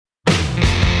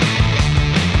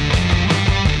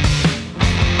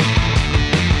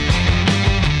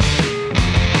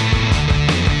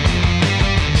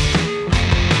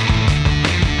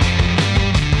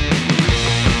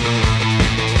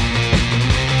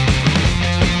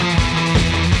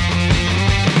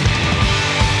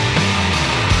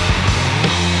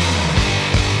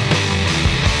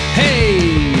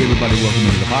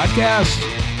podcast,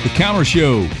 The Counter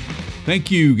Show.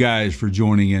 Thank you guys for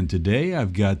joining in today.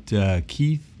 I've got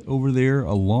Keith over there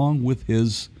along with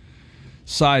his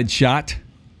sidekick.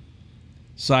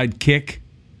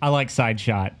 I like side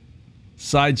shot,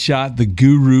 the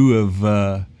guru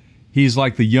of, he's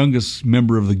like the youngest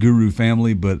member of the guru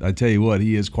family, but I tell you what,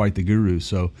 he is quite the guru.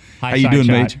 So Hi, how you doing,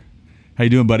 Shot. Major? How you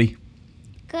doing, buddy?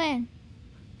 Good.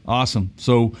 Awesome.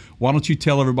 So why don't you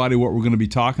tell everybody what we're going to be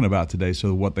talking about today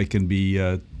so what they can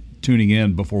be tuning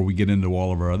in before we get into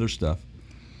all of our other stuff.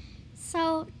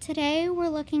 So today we're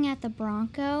looking at the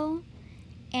Bronco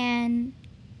and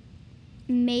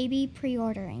maybe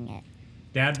pre-ordering it.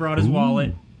 Dad brought his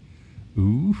wallet.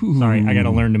 Ooh. Sorry, I got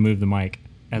to learn to move the mic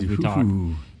as we talk.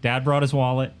 Ooh. Dad brought his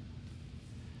wallet.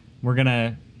 We're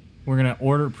gonna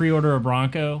pre-order a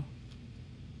Bronco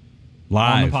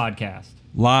Live. on the podcast.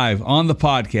 Live on the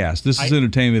podcast. This is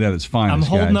entertainment at its finest. I'm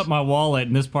holding guys. up my wallet,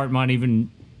 and this part might even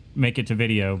make it to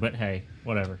video. But hey,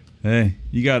 whatever. Hey,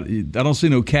 I don't see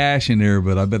no cash in there,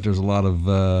 but I bet there's a lot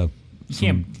of.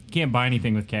 You can't buy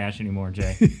anything with cash anymore,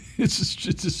 Jay. It's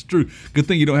just true. Good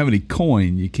thing you don't have any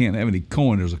coin. You can't have any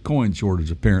coin. There's a coin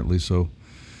shortage apparently. So,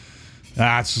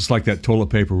 it's just like that toilet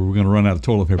paper. We're going to run out of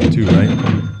toilet paper too, right?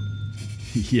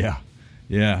 Yeah.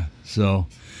 So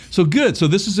good. So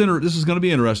this is going to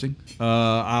be interesting.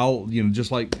 I'll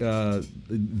just like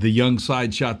the young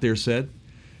side shot there said.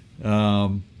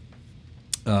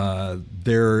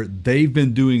 They've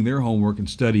been doing their homework and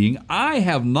studying. I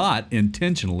have not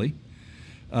intentionally.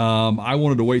 I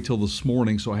wanted to wait till this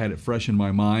morning, so I had it fresh in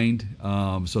my mind.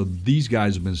 So these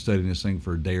guys have been studying this thing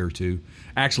for a day or two,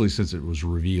 actually since it was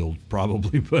revealed,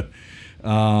 probably. But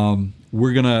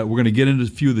we're gonna get into a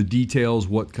few of the details,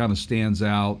 what kind of stands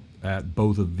out at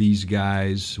both of these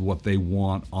guys, what they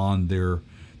want on their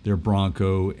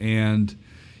Bronco, and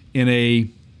in a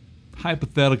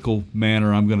hypothetical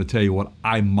manner, I'm going to tell you what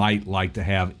I might like to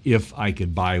have if I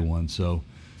could buy one. So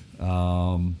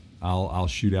I'll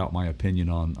shoot out my opinion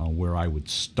on where I would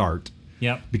start.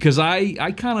 Yep. Because I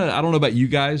don't know about you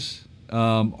guys.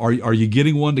 Are you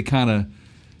getting one to kind of,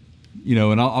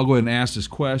 and I'll go ahead and ask this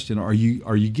question. Are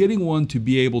you getting one to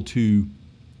be able to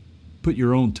put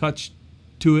your own touch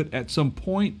to it at some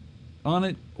point on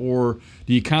it, or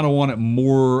do you kind of want it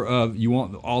more of you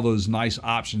want all those nice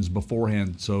options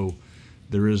beforehand, so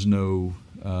there is no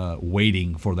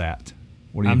waiting for that?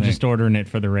 What do you think? I'm just ordering it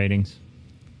for the ratings.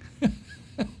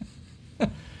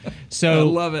 So I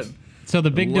love it. So the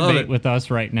big debate with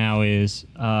us right now is,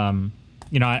 I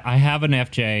have an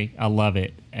FJ. I love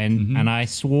it, and I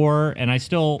swore, and I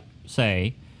still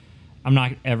say, I'm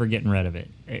not ever getting rid of it.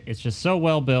 It's just so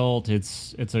well built.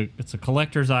 It's a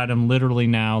collector's item. Literally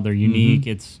now they're unique.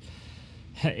 It's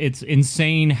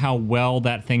insane how well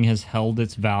that thing has held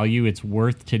its value. It's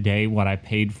worth today what I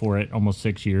paid for it almost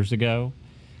 6 years ago.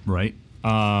 Right.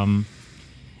 And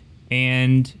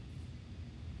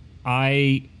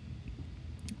I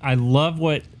love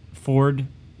what Ford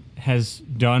has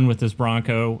done with this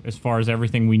Bronco as far as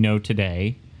everything we know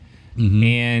today.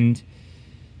 And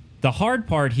the hard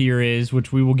part here is,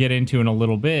 which we will get into in a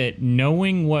little bit,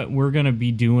 knowing what we're going to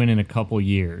be doing in a couple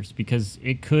years, because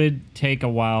it could take a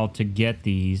while to get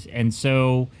these. And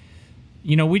so,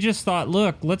 we just thought,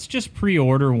 look, let's just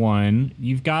pre-order one.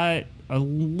 You've got a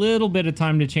little bit of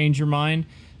time to change your mind,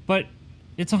 but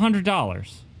it's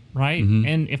 $100, right?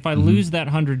 And if I lose that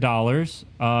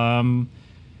 $100,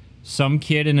 some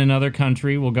kid in another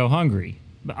country will go hungry.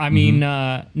 I mean,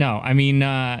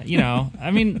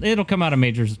 it'll come out of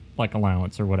Major's like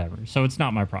allowance or whatever, so it's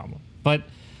not my problem. But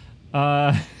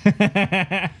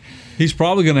he's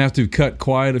probably going to have to cut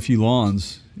quite a few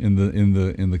lawns in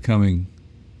the coming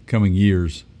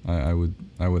years. I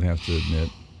would have to admit.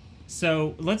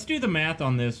 So let's do the math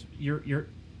on this. You're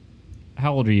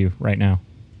how old are you right now?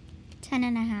 10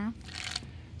 and a half.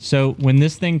 So when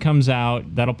this thing comes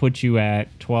out, that'll put you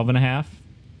at 12 and a half.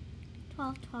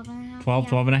 12 and a half.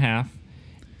 12 and a half.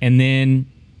 And then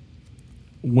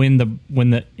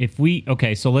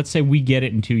so let's say we get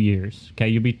it in 2 years. Okay,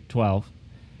 you'll be 12.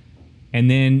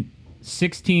 And then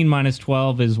 16 minus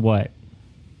 12 is what?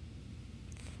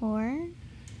 4.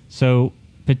 So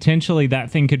potentially that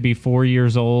thing could be 4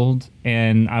 years old,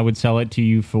 and I would sell it to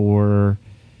you for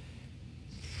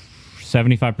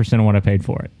 75% of what I paid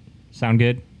for it. Sound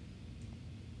good?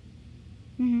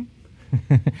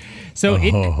 So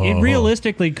it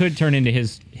realistically could turn into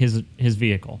his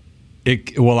vehicle.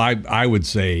 I would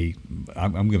say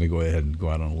I'm going to go ahead and go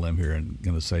out on a limb here and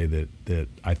going to say that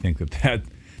I think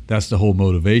that's the whole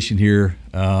motivation here.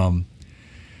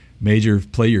 Major,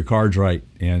 play your cards right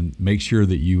and make sure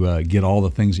that you get all the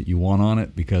things that you want on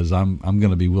it, because I'm going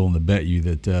to be willing to bet you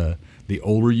that the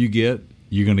older you get,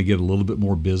 you're going to get a little bit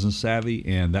more business savvy,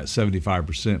 and that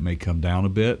 75% may come down a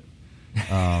bit.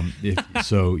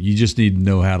 So you just need to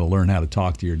know how to learn how to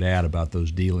talk to your dad about those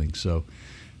dealings. So,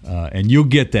 and you'll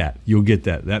get that.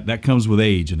 That comes with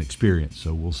age and experience.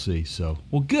 So we'll see. So,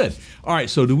 well, good. All right.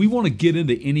 So do we want to get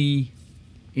into any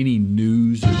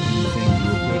news or anything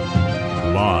real quick?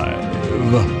 Live.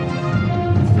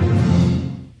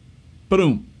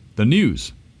 Boom. The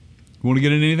news. You want to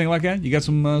get into anything like that? You got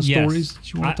some stories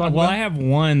that you want to talk about? Well, I have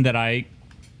one that I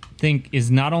think is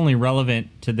not only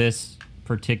relevant to this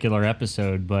particular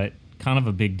episode, but kind of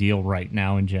a big deal right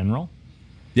now in general.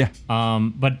 Yeah.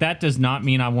 But that does not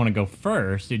mean I want to go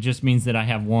first. It just means that I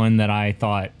have one that I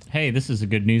thought, hey, this is a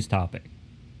good news topic.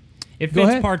 It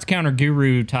fits Parts Counter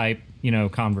Guru type,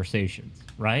 conversations,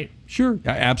 right? Sure.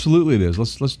 Absolutely it is.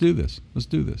 Let's do this.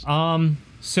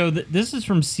 So this is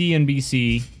from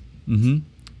CNBC. Mm-hmm.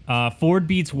 Ford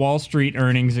beats Wall Street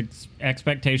earnings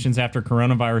expectations after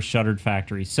coronavirus shuttered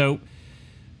factory. So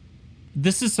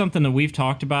this is something that we've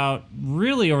talked about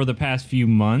really over the past few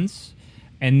months.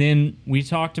 And then we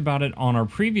talked about it on our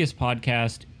previous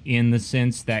podcast in the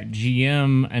sense that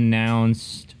GM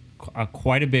announced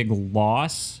quite a big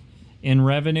loss in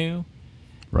revenue.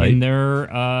 Right. In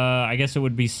their, I guess it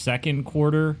would be second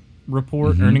quarter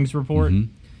report, earnings report.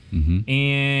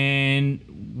 And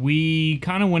we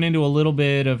kind of went into a little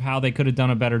bit of how they could have done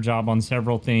a better job on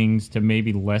several things to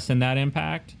maybe lessen that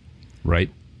impact. Right.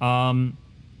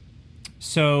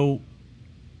 So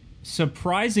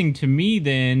surprising to me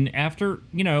then, after,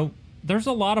 there's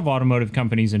a lot of automotive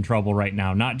companies in trouble right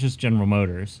now, not just General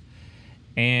Motors.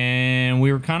 And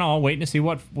we were kind of all waiting to see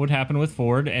what would happen with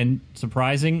Ford. And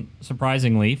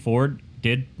surprisingly, Ford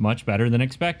did much better than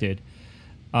expected.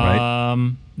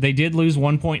 Right. They did lose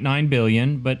 $1.9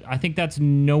 billion, but I think that's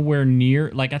nowhere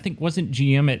near. I think wasn't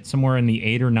GM at somewhere in the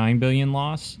 $8 or $9 billion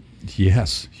loss?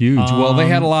 Yes, huge. Well, they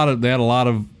had a lot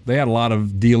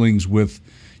of dealings with,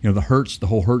 the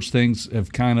whole Hertz things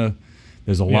have kind of.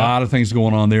 There's a lot of things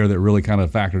going on there that really kind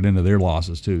of factored into their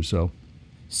losses too. So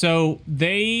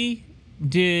they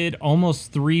did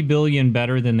almost $3 billion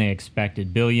better than they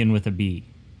expected. Billion with a B.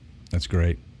 That's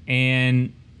great.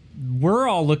 And we're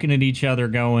all looking at each other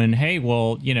going, hey,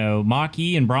 well,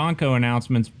 Mach-E and Bronco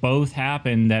announcements both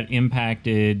happened that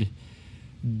impacted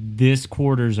this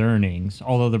quarter's earnings,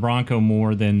 although the Bronco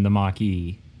more than the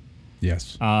Mach-E.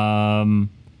 Yes.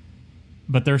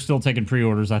 But they're still taking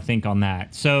pre-orders, I think, on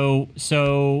that. So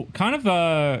kind of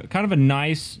a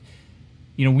nice,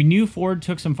 we knew Ford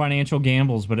took some financial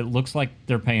gambles, but it looks like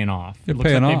they're paying off. It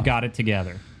looks like they've got it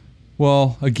together.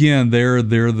 Well, again, they're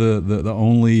the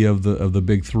only of the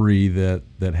big three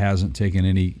that hasn't taken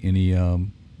any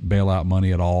bailout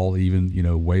money at all,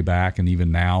 even way back and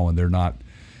even now, and they're not,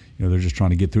 they're just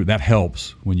trying to get through. That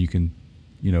helps when you can,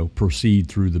 proceed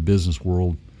through the business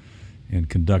world and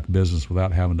conduct business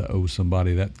without having to owe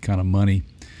somebody that kind of money.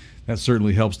 That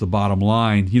certainly helps the bottom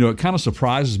line. It kind of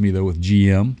surprises me though with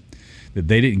GM that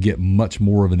they didn't get much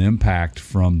more of an impact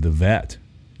from the vet.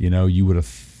 You would have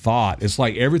thought it's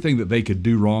like everything that they could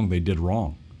do wrong, they did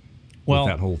wrong. Well,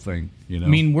 with that whole thing, I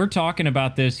mean, we're talking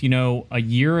about this, a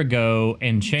year ago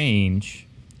and change.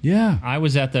 Yeah. I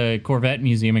was at the Corvette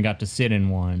Museum and got to sit in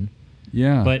one.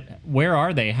 Yeah. But where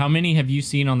are they? How many have you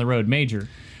seen on the road? Major.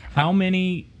 How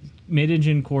many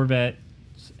mid-engine Corvettes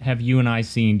have you and I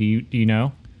seen? Do you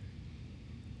know?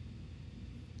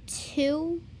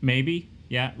 2. Maybe.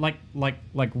 Yeah. Like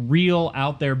real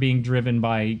out there being driven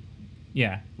by, 2.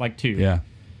 Yeah.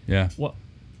 Yeah. What?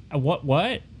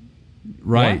 Right.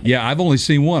 What? Yeah, I've only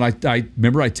seen one. I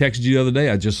remember I texted you the other day.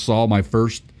 I just saw my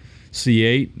first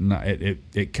C8, and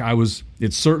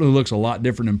it certainly looks a lot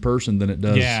different in person than it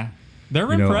does. Yeah,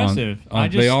 they're impressive.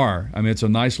 They are. I mean, it's a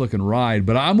nice looking ride.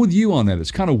 But I'm with you on that.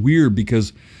 It's kind of weird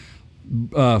because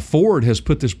Ford has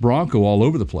put this Bronco all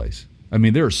over the place. I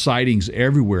mean, there are sightings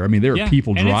everywhere. I mean, there are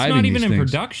people driving these things. And it's not even in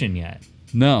production yet.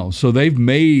 No. So they've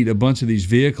made a bunch of these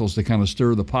vehicles to kind of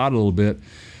stir the pot a little bit.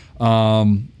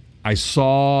 I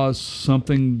saw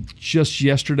something just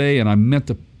yesterday, and I meant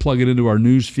to plug it into our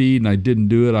news feed, and I didn't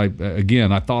do it. I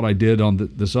thought I did on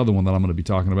this other one that I'm going to be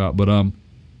talking about. But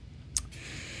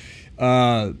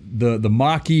the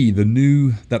Mach-E, the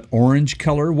new, that orange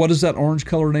color. What is that orange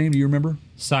color name? Do you remember?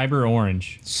 Cyber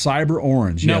Orange. Cyber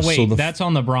Orange. No, yes. wait, so that's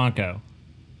on the Bronco.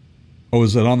 Oh,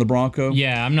 is it on the Bronco?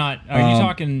 Yeah, I'm not. Are you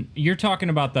talking? You're talking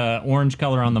about the orange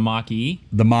color on the Mach-E?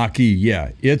 The Mach-E, yeah.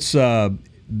 It's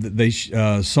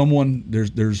someone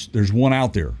there's one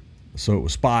out there, so it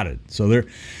was spotted. So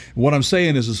what I'm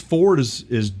saying is Ford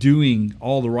is doing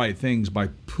all the right things by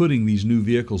putting these new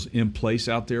vehicles in place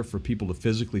out there for people to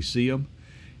physically see them,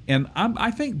 And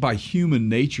I think by human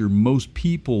nature, most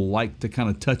people like to kind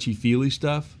of touchy-feely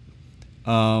stuff.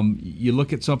 You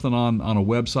look at something on a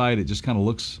website, it just kind of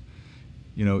looks,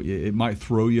 it might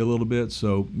throw you a little bit.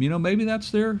 So, maybe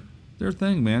that's their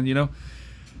thing, man,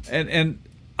 And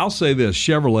I'll say this,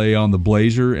 Chevrolet on the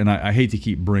Blazer, and I hate to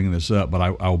keep bringing this up, but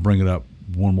I'll bring it up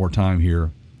one more time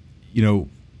here.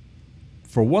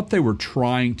 For what they were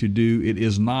trying to do, it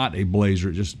is not a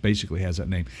Blazer. It just basically has that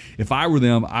name. If I were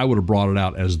them, I would have brought it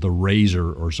out as the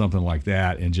Razor or something like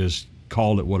that and just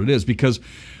called it what it is. Because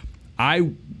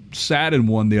I sat in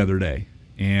one the other day,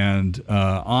 and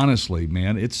honestly,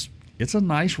 man, it's a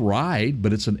nice ride,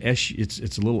 but it's a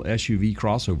little SUV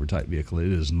crossover type vehicle.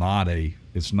 It's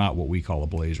not what we call a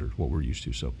Blazer, what we're used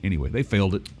to. So anyway, they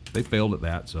failed it. They failed at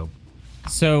that.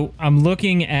 So I'm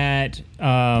looking at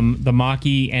the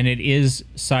Mach-E, and it is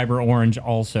Cyber Orange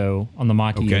also on the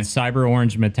Mach-E. Okay. It's Cyber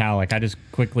Orange Metallic. I just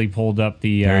quickly pulled up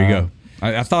the... There you go.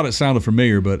 I thought it sounded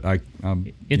familiar, but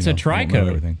it's a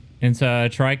tri-coat. It's a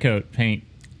tri-coat paint.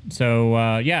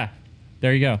 So,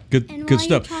 there you go. Good And good while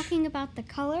stuff. you're talking about the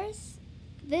colors,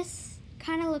 this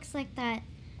kind of looks like that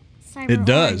Cyber It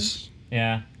does.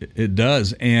 Yeah. It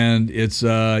does. And it's,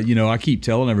 I keep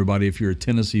telling everybody, if you're a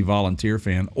Tennessee Volunteer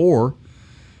fan or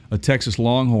a Texas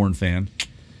Longhorn fan,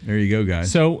 there you go, guys.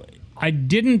 So I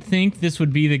didn't think this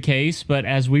would be the case, but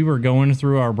as we were going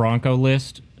through our Bronco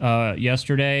list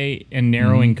yesterday and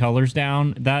narrowing colors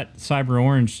down, that Cyber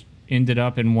Orange ended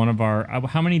up in one of our...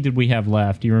 How many did we have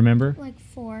left? Do you remember? Like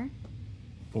 4.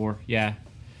 4, yeah.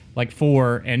 Like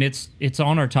 4, and it's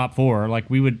on our top 4. Like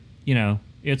we would,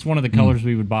 it's one of the colors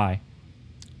we would buy.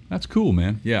 That's cool,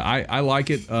 man. Yeah, I like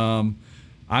it. And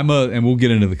we'll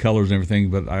get into the colors and everything,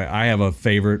 but I have a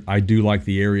favorite. I do like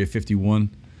the Area 51.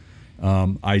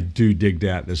 I do dig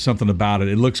that. There's something about it.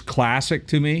 It looks classic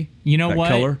to me. You know that what?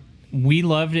 Color. We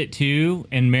loved it too,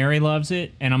 and Mary loves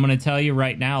it. And I'm going to tell you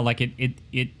right now, like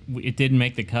it didn't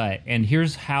make the cut. And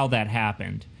here's how that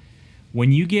happened.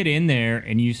 When you get in there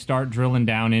and you start drilling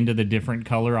down into the different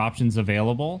color options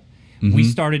available, we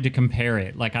started to compare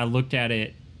it. Like I looked at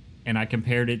it and I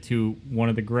compared it to one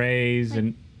of the grays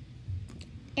and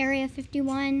Area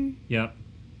 51, yep.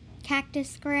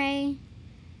 Cactus Gray.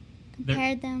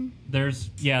 Compared them. There's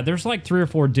like 3 or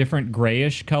 4 different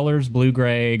grayish colors, blue,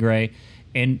 gray,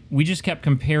 and we just kept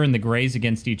comparing the grays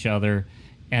against each other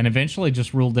and eventually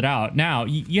just ruled it out. Now,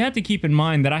 you have to keep in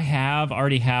mind that I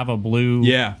already have a blue.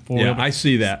 Yeah, I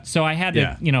see that. So I had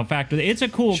to, factor that. It's a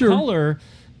cool Sure. color,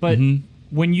 but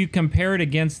when you compare it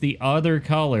against the other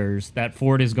colors that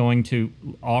Ford is going to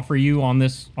offer you on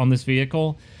this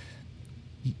vehicle,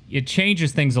 it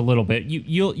changes things a little bit.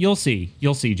 You'll see,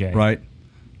 Jay. Right.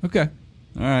 Okay.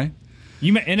 All right.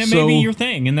 It may be your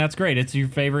thing, and that's great. It's your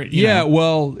favorite. You know.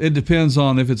 Well, it depends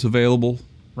on if it's available.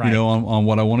 Right. On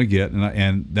what I want to get,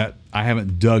 and that I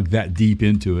haven't dug that deep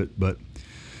into it, but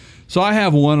so I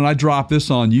have one, and I dropped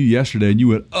this on you yesterday, and you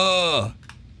went,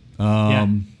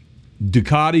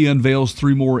 Ducati unveils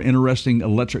 3 more interesting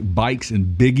electric bikes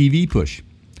and big EV push.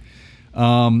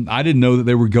 I didn't know that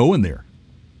they were going there.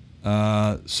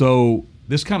 So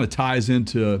this kind of ties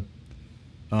into,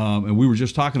 and we were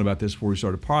just talking about this before we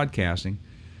started podcasting,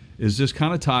 is this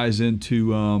kind of ties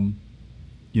into,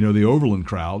 the Overland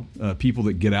crowd, people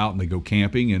that get out and they go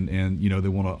camping and they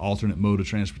want an alternate mode of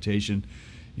transportation.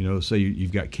 Say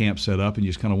you've got camp set up and you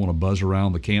just kind of want to buzz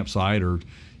around the campsite or,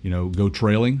 go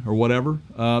trailing or whatever.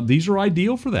 These are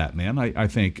ideal for that, man, I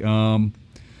think.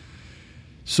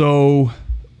 So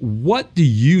what do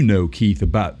you know, Keith,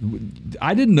 about...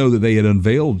 I didn't know that they had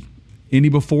unveiled any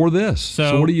before this.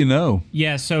 So what do you know?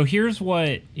 Yeah, so here's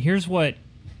what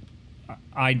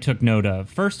I took note of.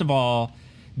 First of all,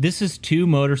 this is 2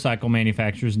 motorcycle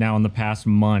manufacturers now in the past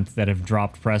month that have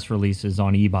dropped press releases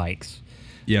on e-bikes.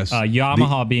 Yes.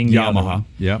 Yamaha being the other one.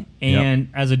 Yep. And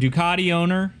as a Ducati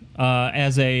owner,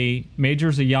 as a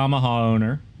Yamaha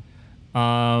owner,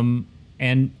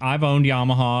 and I've owned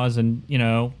Yamahas,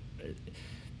 and,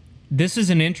 this is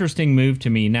an interesting move to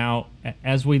me. Now,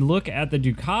 as we look at the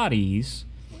Ducatis,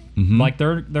 like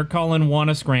they're calling one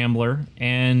a Scrambler,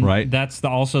 and that's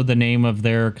also the name of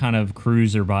their kind of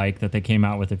cruiser bike that they came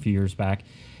out with a few years back.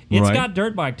 It's got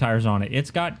dirt bike tires on it.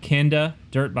 It's got Kenda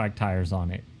dirt bike tires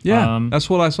on it. Yeah, that's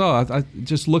what I saw. It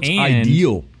just looks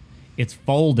ideal. It's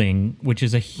folding, which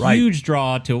is a huge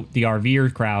draw to the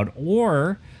RVer crowd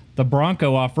or the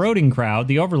Bronco off-roading crowd,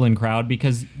 the Overland crowd,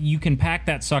 because you can pack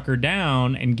that sucker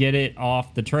down and get it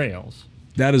off the trails.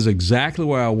 That is exactly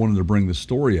why I wanted to bring the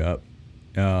story up.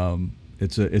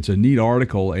 It's a neat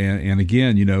article, and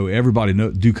again, everybody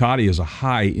knows Ducati is a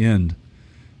high end.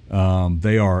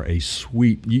 They are a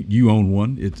sweet. You own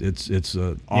one. It's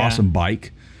an awesome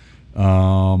bike.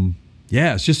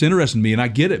 Yeah, it's just interesting to me, and I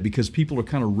get it because people are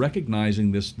kind of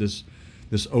recognizing this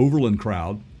overland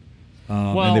crowd,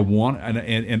 and they want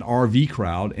an RV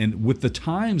crowd, and with the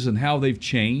times and how they've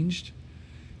changed,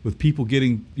 with people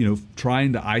getting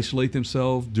trying to isolate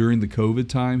themselves during the COVID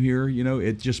time here,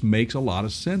 it just makes a lot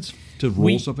of sense to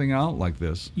roll something out like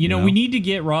this. We need to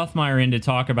get Rothmeyer in to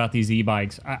talk about these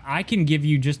e-bikes. I can give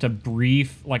you just a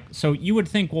brief, so you would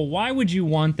think, well, why would you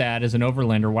want that as an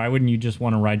overlander? Why wouldn't you just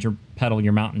want to pedal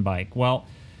your mountain bike? Well,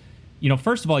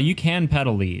 first of all, you can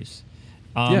pedal these.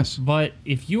 Yes. But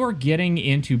if you are getting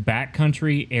into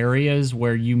backcountry areas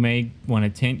where you may want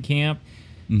to tent camp,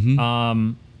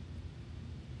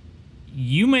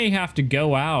 you may have to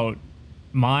go out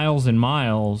miles and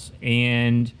miles,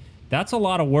 and that's a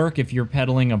lot of work if you're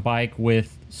pedaling a bike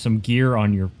with some gear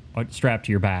on your strapped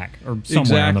to your back or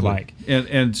somewhere on the bike.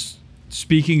 And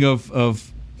speaking of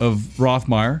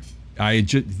Rothmeyer,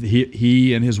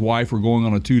 he and his wife were going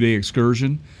on a 2-day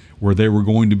excursion where they were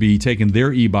going to be taking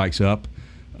their e-bikes up,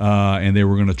 and they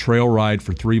were going to trail ride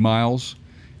for 3 miles.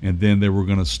 And then they were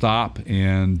going to stop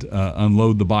and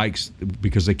unload the bikes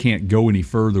because they can't go any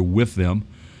further with them.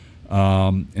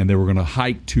 And they were going to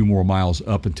hike 2 more miles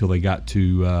up until they got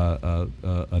to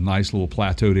a nice little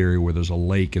plateaued area where there's a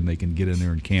lake and they can get in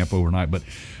there and camp overnight. But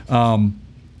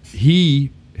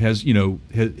he has,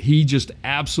 he just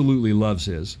absolutely loves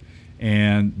his.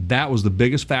 And that was the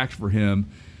biggest factor for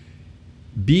him.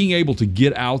 Being able to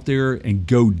get out there and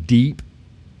go deep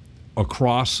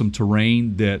across some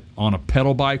terrain that on a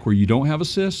pedal bike where you don't have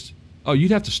assist,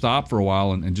 you'd have to stop for a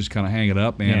while and just kind of hang it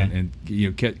up, man,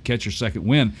 and catch your second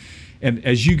wind. And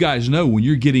as you guys know, when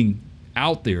you're getting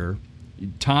out there,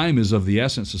 time is of the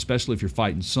essence, especially if you're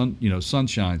fighting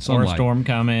sunshine, sunlight, or a storm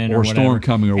coming, or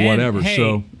whatever. Hey,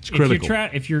 so it's critical.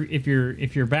 If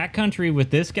you're backcountry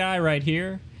with this guy right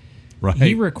here. Right.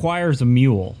 He requires a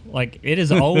mule. Like, it is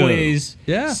always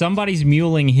somebody's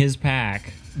muling his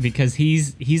pack because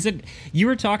he's you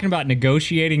were talking about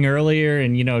negotiating earlier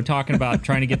and talking about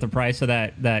trying to get the price of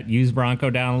that used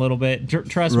Bronco down a little bit.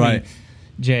 Trust me,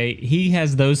 Jay, he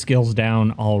has those skills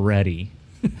down already.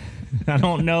 I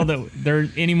don't know that there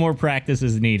any more practice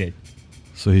is needed.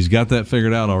 So he's got that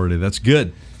figured out already. That's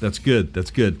good.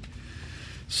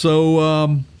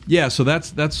 So so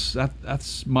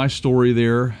that's my story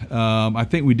there. I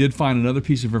think we did find another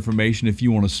piece of information if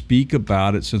you want to speak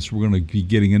about it, since we're going to be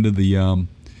getting into the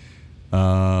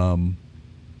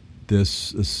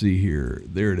this. Let's see here.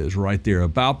 There it is, right there,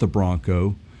 about the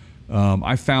Bronco.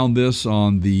 I found this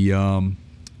on the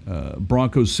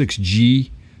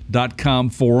Bronco6G.com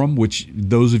forum, which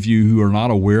those of you who are not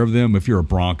aware of them, if you're a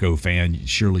Bronco fan,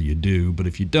 surely you do, but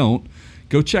if you don't,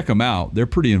 go check them out. They're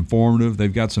pretty informative.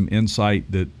 They've got some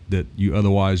insight that you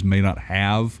otherwise may not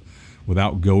have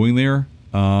without going there.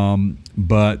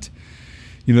 But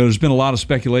there's been a lot of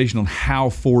speculation on how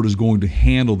Ford is going to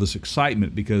handle this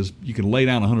excitement, because you can lay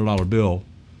down a $100 bill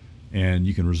and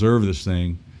you can reserve this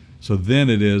thing. So then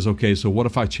it is, okay, so what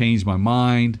if I change my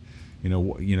mind?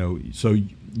 So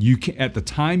you can, at the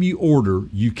time you order,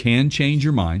 you can change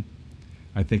your mind,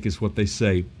 I think is what they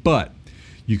say. But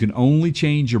you can only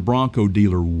change your Bronco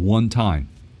dealer one time,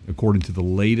 according to the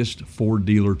latest Ford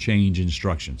dealer change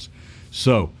instructions.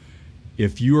 So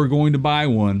if you are going to buy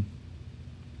one,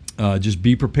 just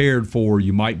be prepared for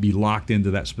you might be locked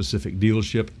into that specific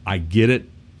dealership. I get it.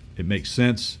 It makes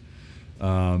sense.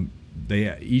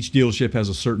 Each dealership has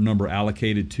a certain number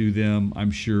allocated to them,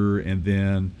 I'm sure, and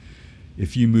then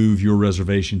if you move your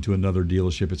reservation to another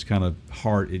dealership, it's kind of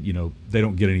hard. They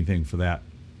don't get anything for that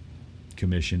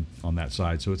commission on that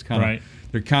side, so it's kind of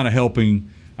they're kind of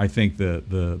helping. I think the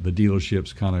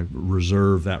dealerships kind of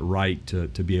reserve that right to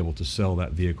be able to sell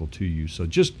that vehicle to you. So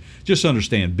just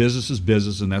understand, business is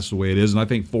business, and that's the way it is. And I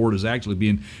think Ford is actually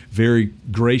being very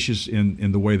gracious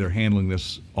in the way they're handling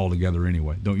this altogether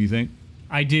anyway. Don't you think?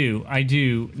 I do.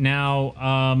 Now,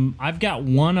 I've got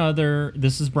one other.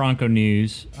 This is Bronco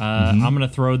news. I'm going to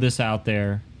throw this out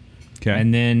there. Okay.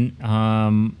 And then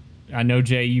I know,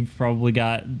 Jay, you've probably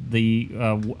got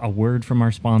a word from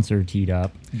our sponsor teed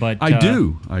up. But I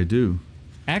do.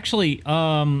 Actually,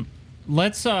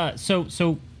 let's.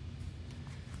 So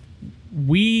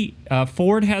we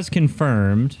Ford has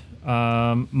confirmed.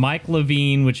 Mike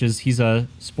Levine, he's a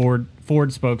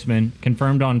Ford spokesman,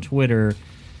 confirmed on Twitter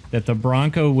that the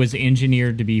Bronco was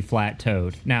engineered to be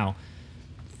flat-toed. Now,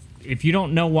 if you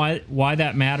don't know why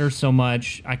that matters so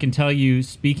much, I can tell you,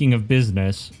 speaking of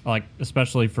business, like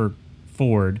especially for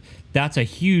Ford, that's a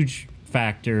huge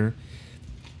factor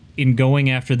in going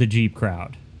after the Jeep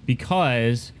crowd,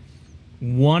 because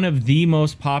one of the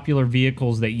most popular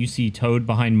vehicles that you see towed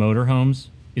behind motorhomes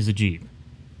is a Jeep.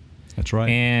 That's right.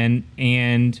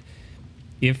 And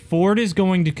if Ford is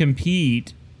going to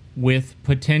compete with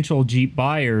potential Jeep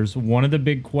buyers, one of the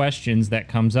big questions that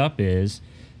comes up is,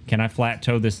 can I flat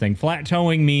tow this thing? Flat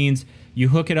towing means you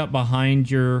hook it up behind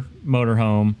your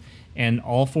motorhome and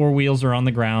all four wheels are on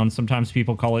the ground. Sometimes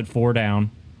people call it four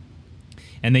down.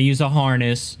 And they use a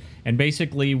harness. And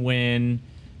basically when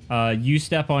you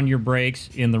step on your brakes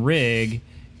in the rig,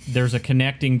 there's a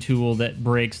connecting tool that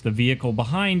brakes the vehicle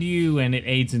behind you and it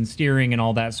aids in steering and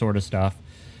all that sort of stuff.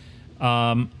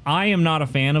 I am not a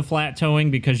fan of flat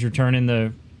towing because you're turning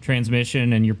the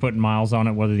transmission and you're putting miles on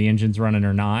it whether the engine's running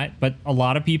or not, but a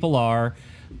lot of people are.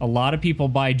 A lot of people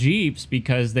buy Jeeps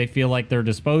because they feel like they're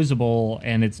disposable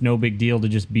and it's no big deal to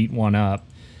just beat one up.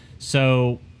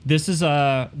 So this is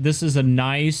a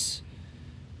nice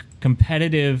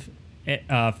competitive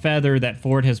feather that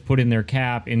Ford has put in their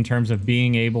cap in terms of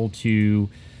being able to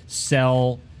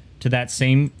sell to that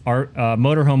same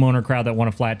motorhome owner crowd that want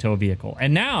a flat tow vehicle.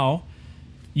 And now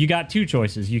you got two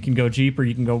choices. You can go Jeep or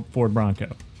you can go Ford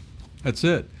Bronco. That's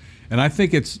it. And I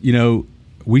think it's,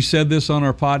 we said this on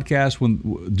our podcast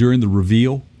during the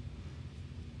reveal.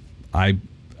 I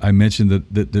mentioned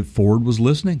that Ford was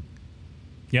listening.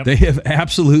 Yep. They have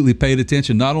absolutely paid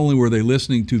attention. Not only were they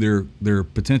listening to their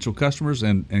potential customers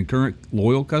and current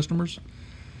loyal customers,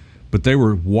 but they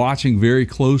were watching very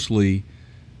closely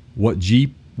what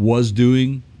Jeep was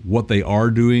doing, what they are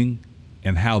doing,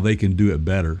 and how they can do it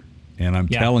better. And I'm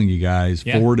telling you guys,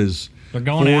 Ford is... They're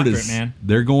going after it, man.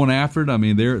 They're going after it. I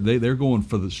mean, they're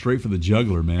going straight for the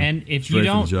jugular, man. And if you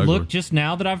don't look, just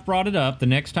now that I've brought it up, the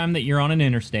next time that you're on an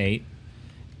interstate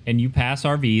and you pass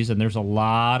RVs, and there's a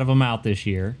lot of them out this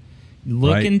year,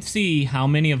 look and see how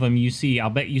many of them you see. I'll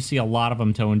bet you see a lot of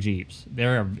them towing Jeeps.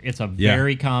 It's a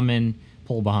very common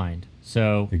pull behind.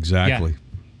 So exactly.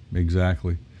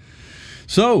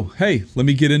 So hey, let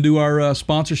me get into our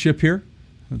sponsorship here.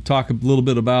 Talk a little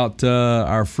bit about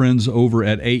our friends over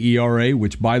at AERA,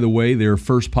 which, by the way, their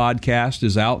first podcast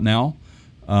is out now.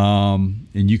 And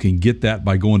you can get that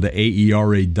by going to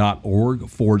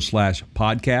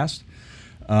aera.org/podcast.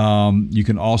 You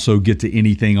can also get to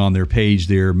anything on their page,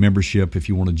 their membership. If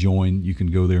you want to join, you can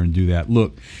go there and do that.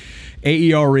 Look,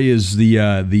 AERA is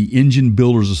the Engine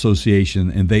Builders Association,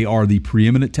 and they are the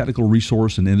preeminent technical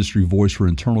resource and industry voice for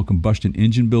internal combustion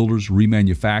engine builders,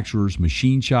 remanufacturers,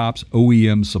 machine shops,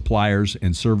 OEMs, suppliers,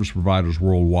 and service providers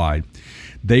worldwide.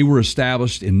 They were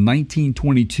established in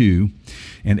 1922,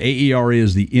 and AERA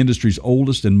is the industry's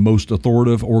oldest and most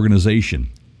authoritative organization.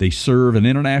 They serve an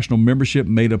international membership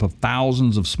made up of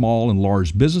thousands of small and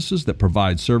large businesses that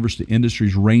provide service to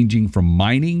industries ranging from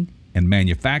mining and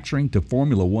manufacturing to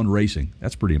Formula One racing.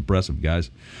 That's pretty impressive, guys.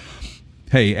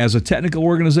 Hey, as a technical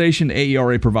organization,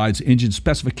 AERA provides engine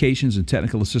specifications and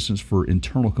technical assistance for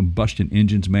internal combustion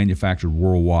engines manufactured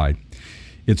worldwide.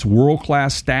 Its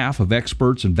world-class staff of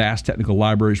experts and vast technical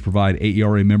libraries provide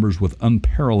AERA members with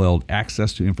unparalleled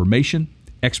access to information,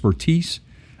 expertise,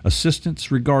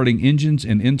 assistance regarding engines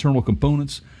and internal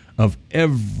components of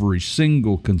every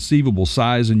single conceivable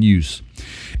size and use.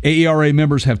 AERA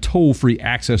members have toll-free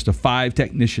access to 5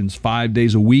 technicians 5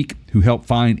 days a week who help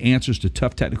find answers to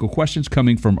tough technical questions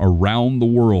coming from around the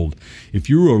world. If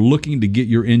you are looking to get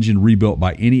your engine rebuilt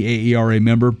by any AERA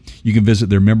member, you can visit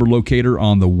their member locator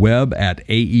on the web at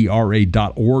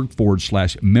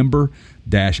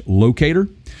aera.org/member-locator.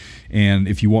 And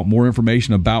if you want more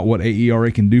information about what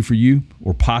AERA can do for you,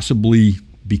 or possibly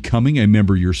becoming a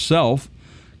member yourself,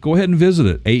 go ahead and visit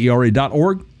it,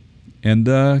 aera.org, and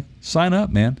sign up,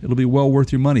 man. It'll be well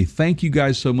worth your money. Thank you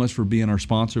guys so much for being our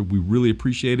sponsor. We really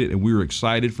appreciate it, and we're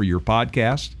excited for your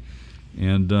podcast.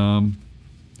 And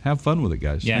have fun with it,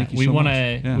 guys. Yeah, Thank you so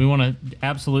much. We want to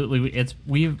absolutely.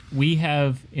 We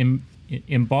have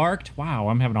embarked. Wow,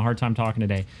 I'm having a hard time talking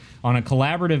today. On a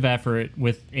collaborative effort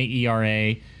with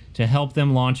AERA to help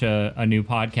them launch a new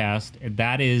podcast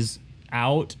that is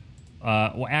out.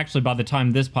 Well, actually, by the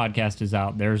time this podcast is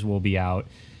out, theirs will be out.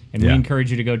 And we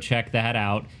encourage you to go check that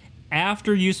out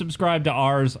after you subscribe to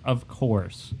ours, of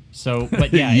course. So,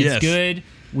 but yeah, Yes. It's good.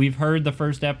 We've heard the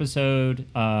first episode.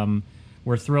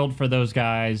 We're thrilled for those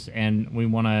guys, and we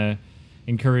want to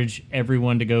encourage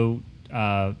everyone to go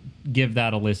give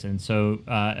that a listen. So,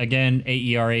 again,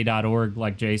 aera.org,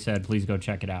 like Jay said, please go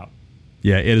check it out.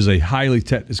 Yeah, it is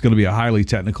it's going to be a highly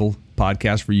technical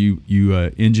podcast for you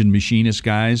engine machinist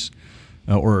guys,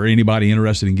 or anybody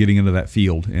interested in getting into that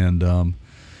field. And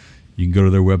You can go to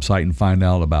their website and find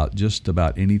out about just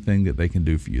about anything that they can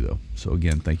do for you, though. So,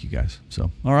 again, thank you guys.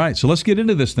 So, all right. So, let's get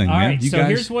into this thing, All man. right, You so guys...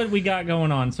 here's what we got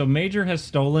going on. So Major has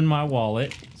stolen my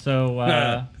wallet.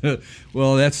 So,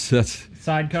 well, that's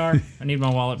sidecar, I need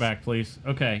my wallet back, please.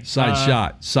 Okay. Side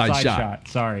shot.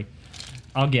 Sorry.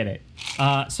 I'll get it.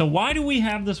 So why do we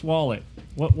have this wallet?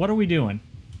 What are we doing?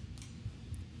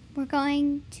 We're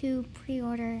going to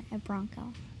pre-order a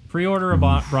Bronco. Pre-order a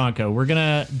Bronco. We're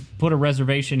going to put a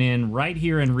reservation in right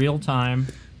here in real time.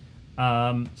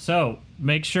 So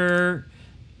make sure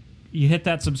you hit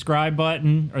that subscribe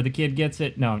button or the kid gets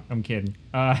it. No, I'm kidding.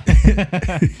 But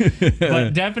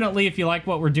definitely, if you like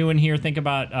what we're doing here, think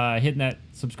about hitting that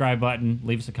subscribe button.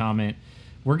 Leave us a comment.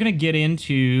 We're going to get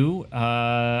into,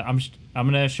 I'm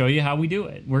going to show you how we do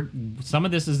it. Some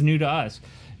of this is new to us.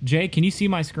 Jay, can you see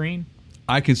my screen?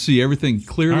 I can see everything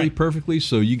clearly, right. Perfectly.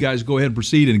 So you guys go ahead and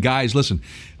proceed. And guys, listen,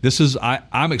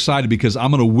 I'm excited because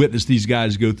I'm going to witness these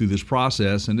guys go through this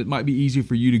process, and it might be easy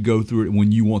for you to go through it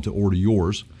when you want to order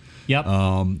yours. Yep.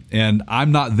 And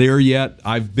I'm not there yet.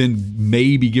 I've been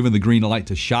maybe given the green light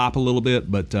to shop a little bit,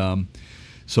 but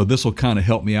so this will kind of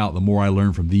help me out the more I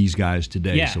learn from these guys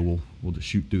today. Yeah. So we'll just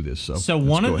shoot through this. So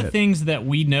one of the things that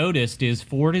we noticed is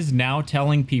Ford is now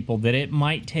telling people that it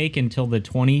might take until the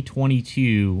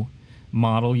 2022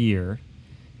 model year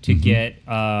to get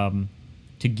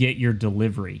your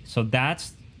delivery. So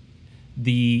that's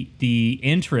the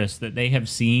interest that they have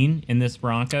seen in this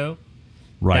Bronco.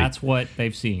 Right. That's what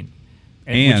they've seen,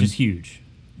 and which is huge.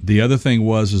 The other thing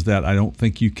is that I don't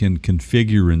think you can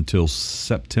configure until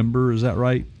September. Is that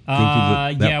right?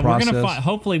 Yeah, we're gonna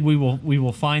hopefully we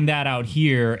will find that out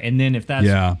here, and then if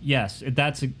that's if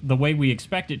that's the way we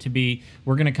expect it to be,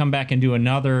 we're gonna come back and do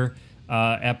another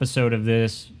episode of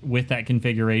this with that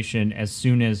configuration as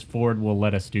soon as Ford will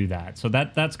let us do that. So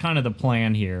that's kind of the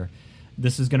plan here.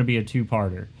 This is going to be a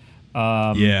two-parter.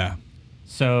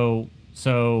 So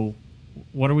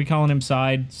what are we calling him?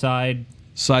 Side shot.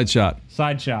 Side shot.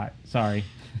 Sorry.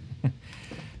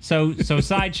 so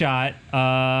side shot.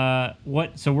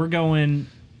 What? So we're going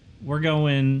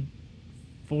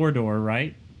 4-door,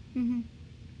 right?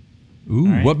 Mm-hmm. Ooh,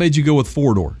 right. What made you go with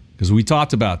 4-door? Because we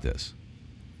talked about this.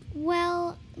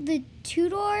 Well, the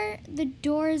 2-door, the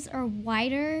doors are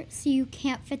wider, so you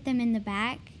can't fit them in the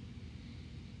back.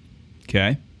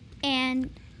 Okay. And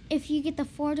if you get the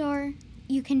 4-door,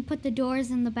 you can put the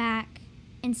doors in the back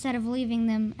instead of leaving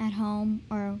them at home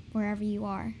or wherever you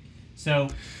are. So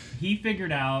he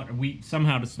figured out, we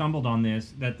somehow stumbled on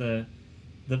this, that the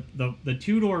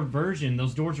 2-door version,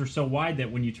 those doors are so wide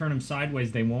that when you turn them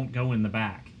sideways, they won't go in the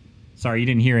back. Sorry, you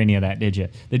didn't hear any of that, did you?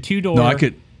 The 2-door... No,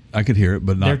 I could hear it,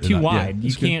 but not. They're too not, wide. Yeah,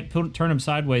 You can't turn them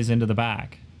sideways into the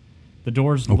back. The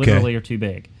doors literally are too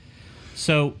big.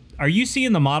 So, are you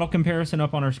seeing the model comparison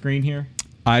up on our screen here?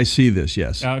 I see this,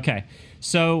 yes. Okay.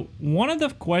 So, one of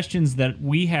the questions that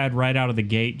we had right out of the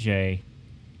gate, Jay,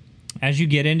 as you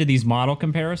get into these model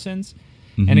comparisons,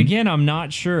 and again, I'm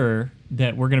not sure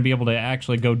that we're going to be able to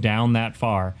actually go down that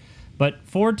far, but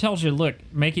Ford tells you, look,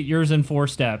 make it yours in 4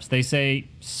 steps. They say,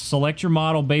 select your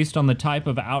model based on the type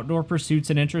of outdoor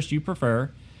pursuits and interests you prefer.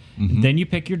 Then you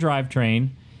pick your drivetrain.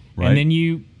 Right. And then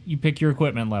you pick your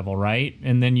equipment level, right?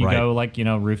 And then you go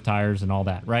roof tires and all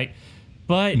that, right?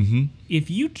 But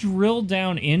if you drill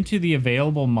down into the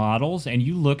available models and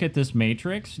you look at this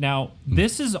matrix, now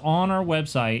this is on our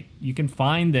website. You can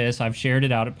find this. I've shared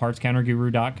it out at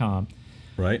partscounterguru.com.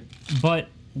 Right. But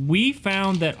we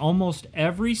found that almost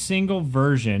every single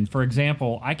version, for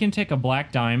example, I can take a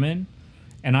Black Diamond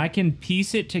and I can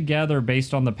piece it together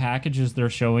based on the packages they're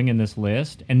showing in this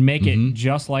list and make it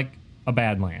just like a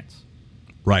Badlands.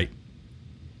 Right.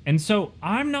 And so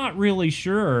I'm not really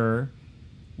sure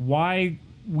why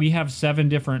we have 7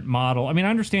 different models. I mean,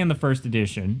 I understand the first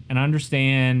edition, and I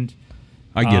understand...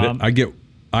 I get it.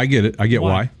 I get it. I get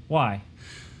why. Why?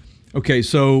 Okay,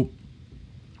 so...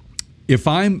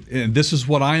 and this is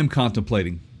what I am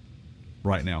contemplating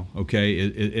right now, okay,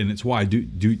 and it's why do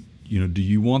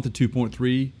you want the 2.3?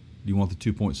 Do you want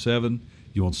the 2.7? Do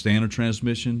you want standard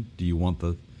transmission? Do you want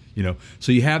the,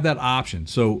 so you have that option.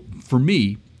 So for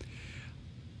me,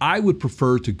 I would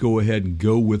prefer to go ahead and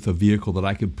go with a vehicle that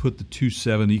I could put the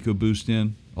 2.7 EcoBoost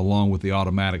in along with the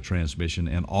automatic transmission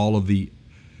and all of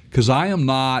because I am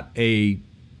not a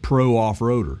pro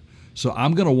off-roader. So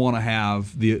I'm going to want to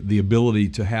have the ability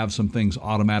to have some things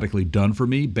automatically done for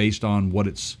me based on what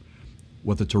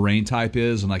the terrain type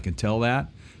is, and I can tell that.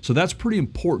 So that's pretty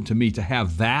important to me to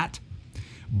have that.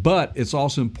 But it's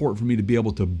also important for me to be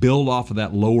able to build off of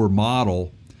that lower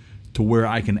model to where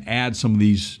I can add some of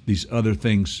these other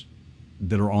things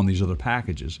that are on these other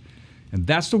packages. And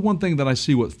that's the one thing that I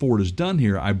see what Ford has done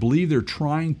here. I believe they're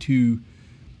trying to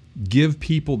give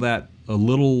people that a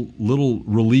little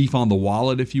relief on the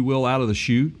wallet, if you will, out of the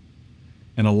chute,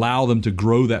 and allow them to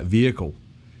grow that vehicle.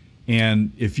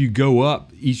 And if you go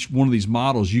up each one of these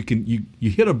models, you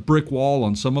hit a brick wall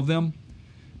on some of them,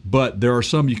 but there are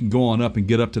some you can go on up and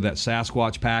get up to that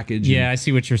Sasquatch package. Yeah, I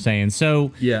see what you're saying.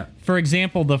 So, yeah, for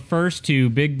example, the first two,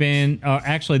 Big Bend,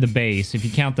 actually the base, if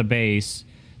you count the base,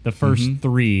 the first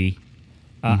three,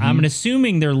 I'm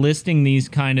assuming they're listing these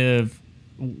kind of,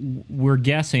 we're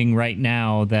guessing right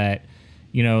now that,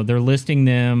 they're listing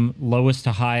them lowest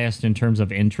to highest in terms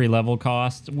of entry-level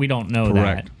costs. We don't know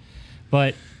Correct. that.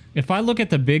 But if I look at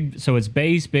so it's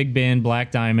base, Big Bend,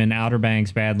 Black Diamond, Outer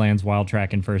Banks, Badlands, Wild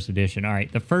Track, and First Edition. All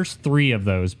right, the first three of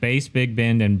those, base, Big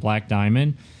Bend, and Black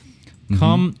Diamond,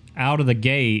 come out of the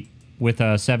gate with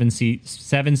a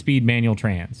 7-speed manual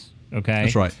trans. Okay?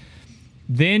 That's right.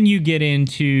 Then you get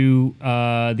into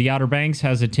the Outer Banks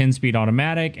has a 10-speed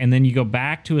automatic, and then you go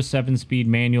back to a 7-speed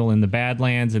manual in the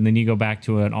Badlands, and then you go back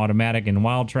to an automatic in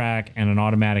Wild Track and an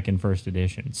automatic in First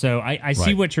Edition. So I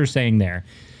see what you're saying there.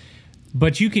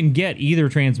 But you can get either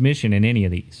transmission in any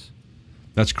of these.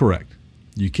 That's correct.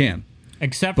 You can.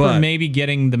 Except for maybe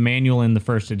getting the manual in the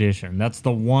First Edition. That's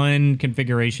the one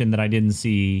configuration that I didn't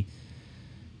see.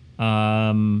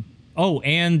 And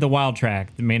the Wild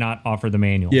Track that may not offer the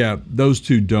manual. Yeah, those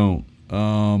two don't.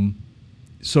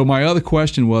 So my other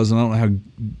question was, and I don't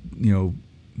know how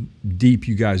deep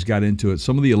you guys got into it,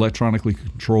 some of the electronically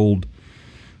controlled,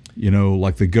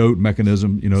 like the GOAT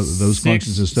mechanism, those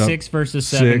functions and stuff. 6 versus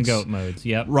 7 GOAT modes,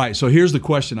 yep. Right, so here's the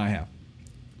question I have.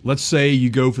 Let's say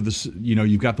you go for the,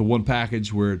 you've got the one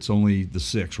package where it's only the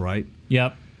 6, right?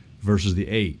 Yep. Versus the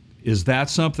 8. Is that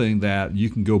something that you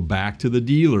can go back to the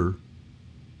dealer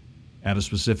at a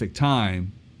specific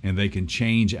time and they can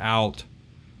change out,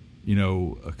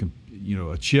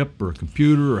 a chip or a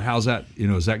computer, or how's that,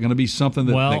 is that going to be something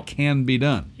that can be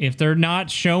done? If they're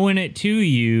not showing it to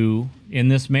you in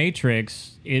this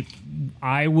matrix,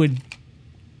 I would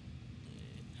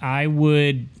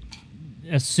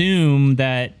assume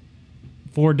that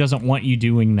Ford doesn't want you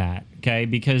doing that, okay?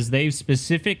 Because they've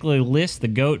specifically list the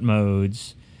GOAT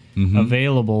modes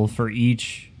available for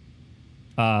each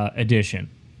edition,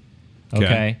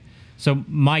 okay? So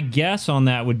my guess on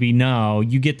that would be no,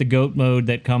 you get the GOAT mode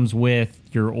that comes with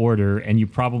your order, and you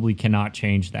probably cannot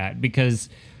change that because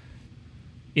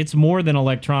it's more than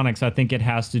electronics. I think it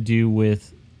has to do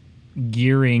with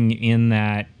gearing in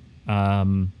that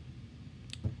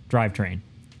drivetrain.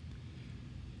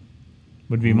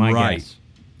 Would be my guess.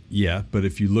 Yeah, but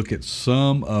if you look at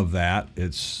some of that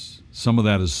is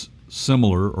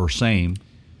similar or same,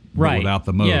 but without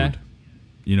the mode. Yeah.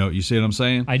 You see what I'm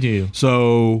saying? I do.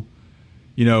 So,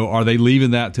 are they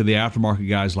leaving that to the aftermarket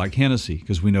guys like Hennessy?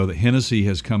 Because we know that Hennessy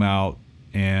has come out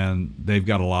and they've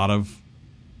got a lot of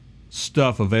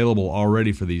stuff available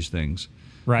already for these things.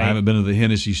 Right. I haven't been to the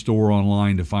Hennessy store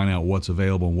online to find out what's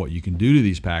available and what you can do to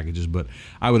these packages, but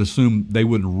I would assume they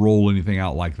wouldn't roll anything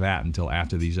out like that until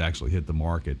after these actually hit the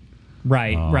market.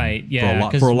 Right. Yeah.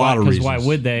 For a lot of reasons. Why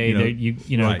would they?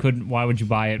 Right. Couldn't. Why would you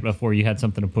buy it before you had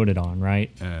something to put it on?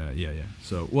 Right. Yeah.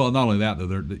 So, not only that, though,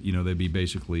 they'd be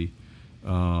basically,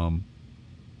 up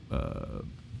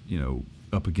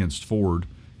against Ford.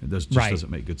 It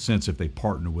doesn't make good sense if they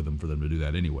partner with them for them to do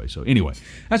that anyway. So anyway,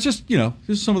 that's just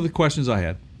just some of the questions I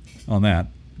had on that.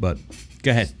 But go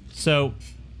ahead. So,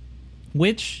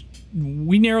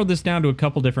 we narrowed this down to a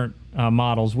couple different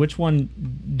models. Which one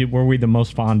were we the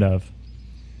most fond of?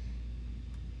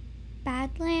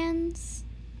 Badlands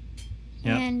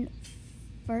and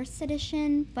First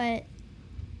Edition, but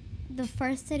the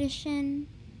First Edition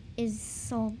is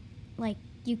so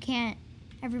you can't.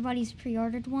 Everybody's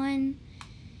pre-ordered one.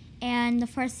 And the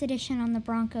First Edition on the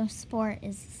Bronco Sport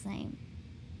is the same.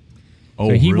 Oh,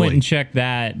 so he really? went and checked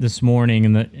that this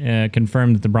morning and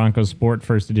confirmed that the Bronco Sport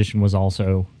First Edition was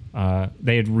also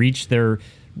they had reached their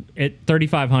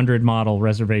 3,500 model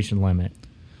reservation limit.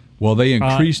 Well, they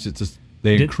increased it.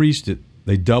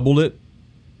 They doubled it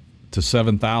to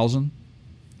 7,000.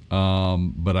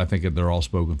 But I think they're all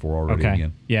spoken for already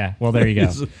again. Yeah. Well, there you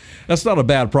go. That's not a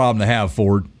bad problem to have,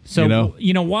 Ford. So,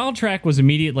 Wild Track was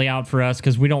immediately out for us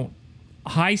because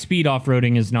high speed off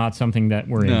roading is not something that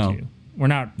we're into. We're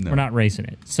not racing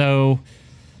it. So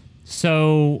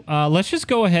let's just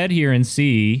go ahead here and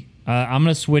see. I'm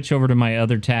going to switch over to my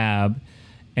other tab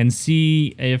and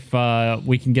see if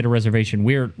we can get a reservation.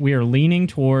 We are leaning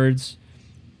towards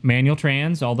manual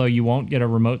trans, although you won't get a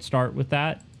remote start with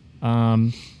that.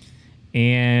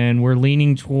 And we're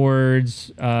leaning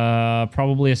towards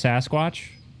probably a Sasquatch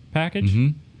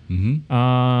package.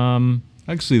 I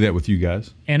I can see that with you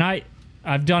guys. And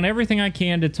I've done everything I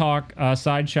can to talk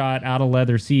Side Shot out of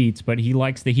leather seats, but he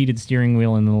likes the heated steering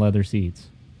wheel and the leather seats.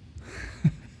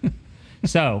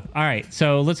 So, all right.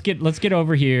 So let's get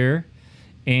over here,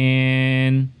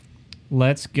 and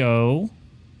let's go.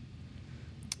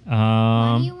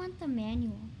 Why do you want the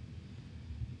manual?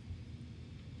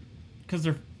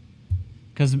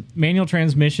 Because manual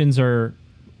transmissions are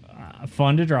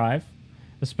fun to drive,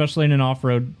 especially in an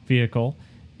off-road vehicle.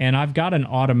 And I've got an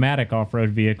automatic off-road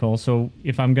vehicle, so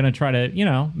if I'm going to try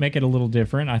to, make it a little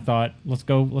different, I thought let's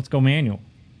go manual.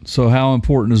 So how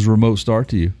important is remote start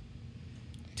to you?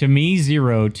 To me,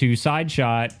 0. To Side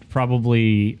Shot,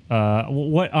 probably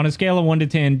what on a scale of 1 to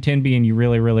 10, 10 being you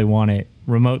really, really want it.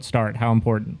 Remote start, how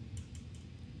important?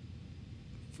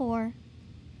 4.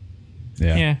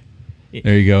 Yeah.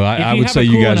 There you go. I would say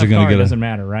you guys are going to get it. Doesn't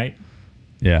matter, right?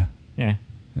 Yeah. Yeah.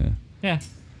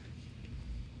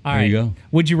 All there right. you go.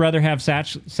 Would you rather have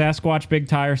Sasquatch Big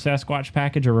Tire, Sasquatch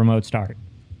Package, or remote start?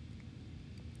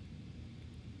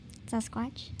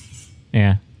 Sasquatch.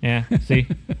 Yeah. See?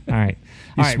 All right.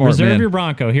 All right. Smart, Reserve man. your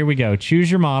Bronco. Here we go.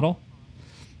 Choose your model.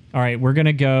 All right. We're going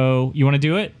to go. You want to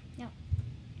do it? Yep.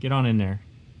 Get on in there.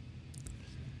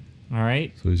 All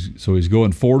right. So he's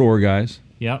going 4-door, guys.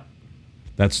 Yep.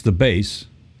 That's the base.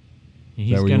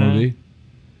 He's Is that where you want to be?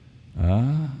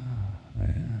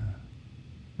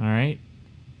 All right.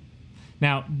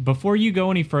 Now, before you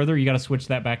go any further, you got to switch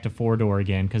that back to 4-door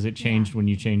again because it changed when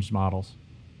you changed models.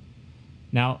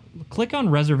 Now, click on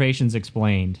Reservations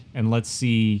Explained, and let's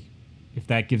see if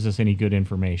that gives us any good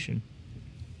information.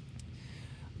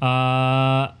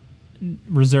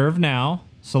 Reserve now.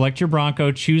 Select your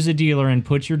Bronco, choose a dealer, and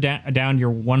put down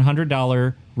your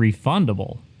 $100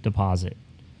 refundable deposit.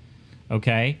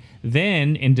 Okay?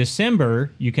 Then, in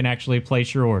December, you can actually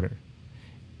place your order.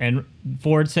 And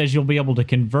Ford says you'll be able to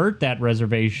convert that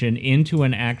reservation into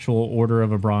an actual order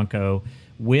of a Bronco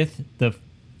with the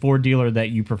Ford dealer that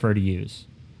you prefer to use.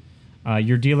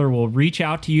 Your dealer will reach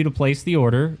out to you to place the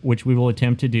order, which we will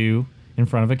attempt to do in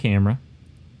front of a camera.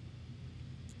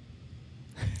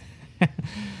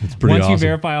 It's pretty Once awesome. you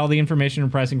verify all the information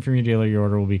and pricing from your dealer, your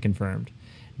order will be confirmed.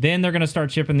 Then they're going to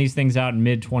start shipping these things out in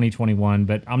mid-2021,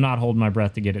 but I'm not holding my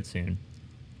breath to get it soon.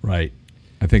 Right.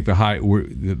 I think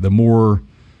the more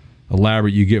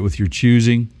elaborate you get with your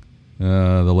choosing,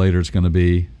 the later it's going to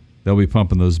be. They'll be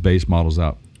pumping those base models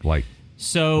out like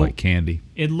candy.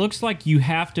 It looks like you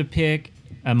have to pick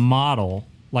a model.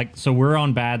 So we're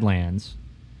on Badlands.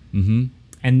 Mm-hmm.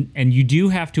 And you do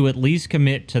have to at least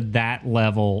commit to that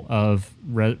level of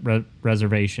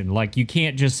reservation. Like, you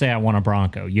can't just say, I want a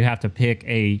Bronco. You have to pick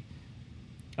a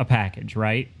package,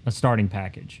 right? A starting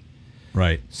package.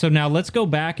 Right. So now let's go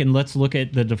back and let's look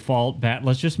at the default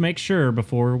Let's just make sure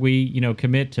before we,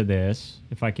 commit to this,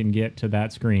 if I can get to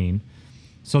that screen.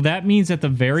 So that means at the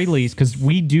very least, because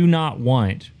we do not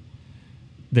want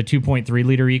the 2.3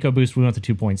 liter EcoBoost, we want the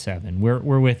 2.7.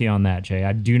 We're with you on that, Jay.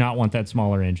 I do not want that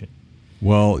smaller engine.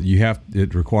 Well,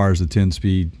 it requires a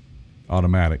 10-speed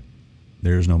automatic.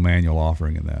 There's no manual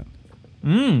offering in that.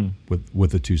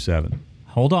 With the 2.7.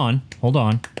 Hold on.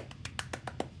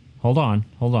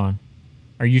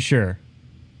 Are you sure?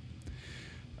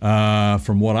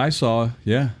 From what I saw,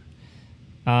 yeah.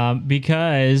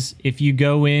 Because if you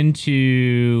go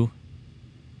into...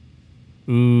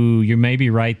 Ooh, you may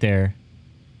be right there.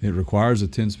 It requires a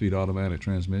 10-speed automatic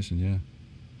transmission, yeah.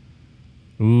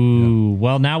 Ooh,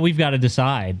 well, now we've got to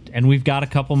decide. And we've got a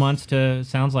couple months to,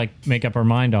 sounds like, make up our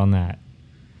mind on that.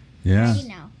 Yeah. Ready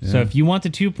now. Yeah. So if you want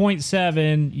the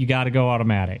 2.7, you got to go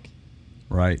automatic.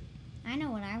 Right. I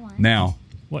know what I want. Now.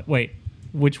 Wait,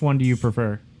 which one do you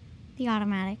prefer? The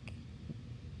automatic.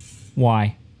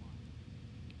 Why?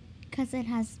 Because it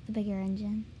has the bigger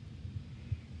engine.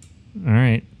 All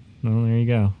right. Well, there you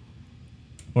go.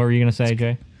 What were you going to say,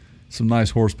 Jay? Some nice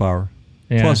horsepower.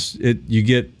 Yeah. Plus, you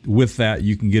get with that,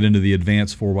 you can get into the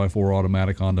advanced 4x4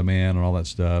 automatic on demand and all that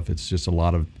stuff. It's just a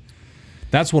lot of.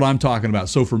 That's what I'm talking about.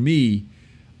 So for me,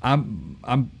 I'm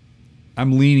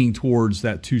leaning towards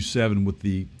that 2.7 with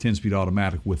the 10-speed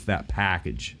automatic with that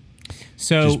package.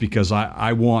 So just because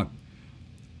I'm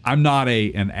not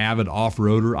an avid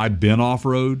off-roader. I've been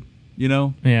off-road,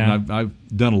 Yeah. And I've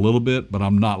done a little bit, but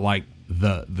I'm not like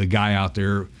the guy out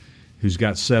there who's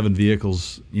got 7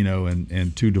 vehicles,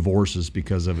 and 2 divorces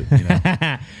because of it,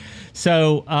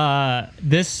 So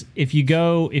if you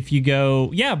go,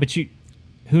 yeah, but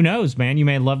who knows, man? You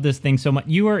may love this thing so much.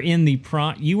 You are in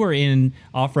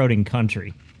off-roading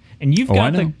country, and you've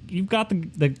got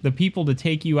the people to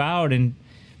take you out and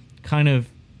kind of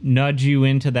nudge you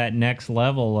into that next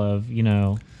level of,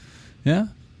 Yeah.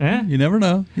 You never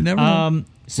know.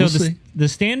 So we'll see. the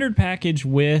standard package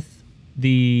with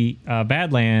the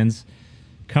Badlands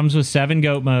comes with 7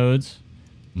 goat modes,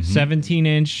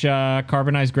 17-inch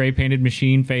carbonized gray painted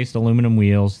machine-faced aluminum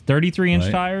wheels,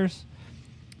 33-inch tires,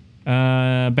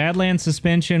 Badlands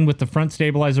suspension with the front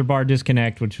stabilizer bar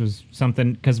disconnect, which was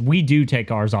something, because we do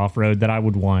take ours off-road, that I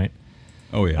would want.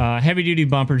 Oh, yeah. Heavy-duty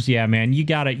bumpers, yeah, man. You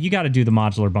gotta do the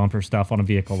modular bumper stuff on a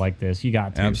vehicle like this. You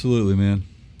got to. Absolutely, man.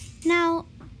 Now,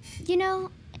 you know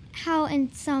how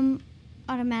in some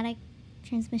automatic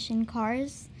transmission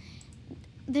cars,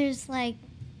 there's like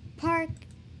park,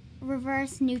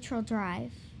 reverse, neutral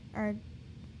drive, or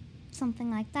something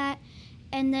like that.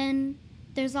 And then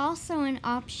there's also an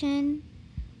option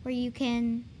where you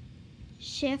can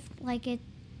shift like it.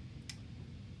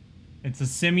 It's a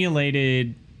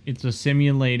simulated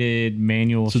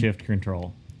manual shift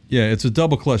control. Yeah, it's a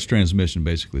double clutch transmission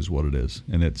basically is what it is.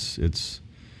 And it's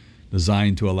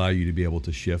designed to allow you to be able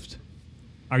to shift.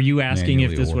 Are you asking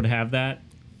if this would have that?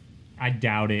 I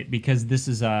doubt it, because this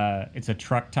is it's a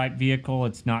truck type vehicle.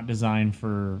 It's not designed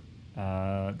for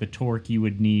the torque you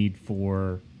would need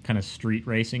for kind of street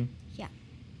racing. Yeah.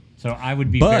 So I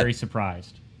would be very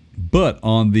surprised. But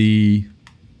on the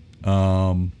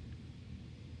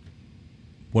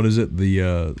what is it?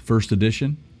 The first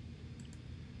edition.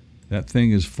 That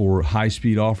thing is for high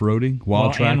speed off roading,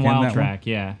 wild track, and wild that track,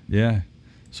 one? yeah. Yeah.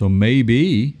 So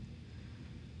maybe.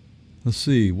 Let's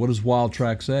see. What does wild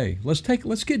track say? Let's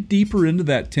get deeper into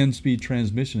that 10-speed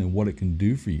transmission and what it can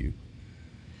do for you.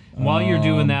 While you're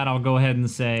doing that, I'll go ahead and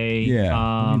say,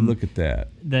 yeah. Let me look at that.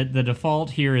 The default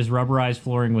here is rubberized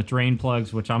flooring with drain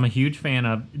plugs, which I'm a huge fan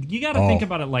of. You got to think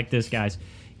about it like this, guys.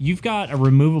 You've got a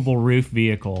removable roof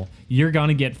vehicle. You're going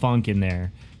to get funk in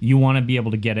there. You want to be able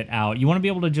to get it out. You want to be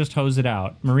able to just hose it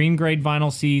out. Marine grade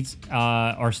vinyl seats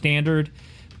are standard,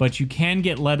 but you can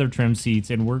get leather trim seats,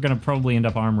 and we're going to probably end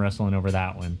up arm wrestling over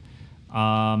that one.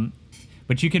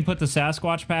 But you can put the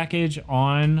Sasquatch package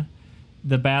on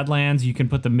the Badlands. You can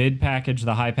put the mid package,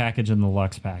 the high package, and the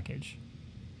Lux package.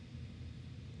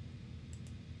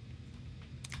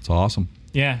 It's awesome.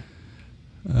 Yeah.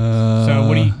 So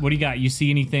what do you got? You see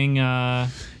anything? Yeah,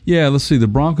 let's see. The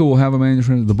Bronco will have a manual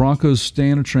transmission. The Bronco's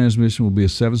standard transmission will be a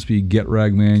 7-speed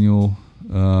get-rag manual.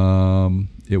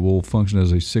 It will function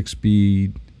as a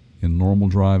 6-speed in normal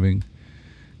driving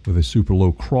with a super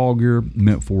low crawl gear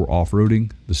meant for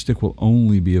off-roading. The stick will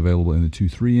only be available in the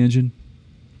 2.3 engine.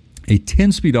 A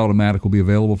 10-speed automatic will be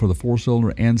available for the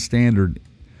 4-cylinder and standard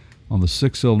on the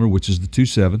 6-cylinder, which is the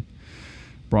 2.7.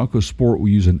 Bronco Sport will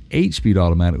use an 8-speed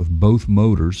automatic with both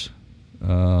motors,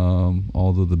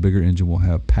 although the bigger engine will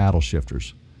have paddle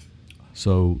shifters.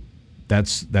 So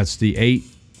that's the 8.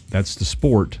 That's the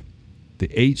Sport, the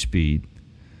 8-speed.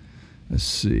 Let's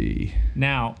see.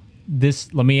 Now,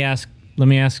 let me ask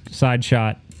Side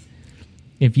Shot,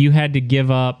 if you had to give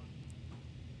up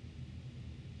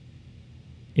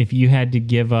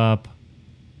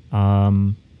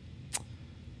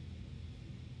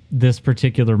this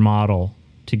particular model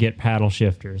to get paddle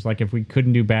shifters, like if we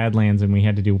couldn't do Badlands and we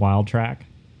had to do Wild Track,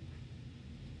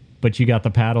 but you got the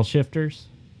paddle shifters,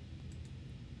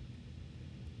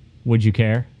 would you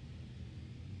care?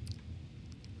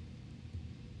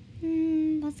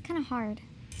 That's kind of hard.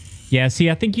 Yeah, see,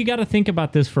 I think you got to think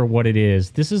about this for what it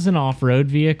is. This is an off-road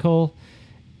vehicle.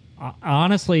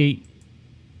 Honestly,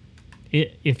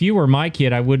 if you were my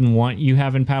kid, I wouldn't want you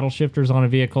having paddle shifters on a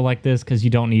vehicle like this because you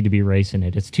don't need to be racing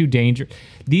it. It's too dangerous.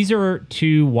 These are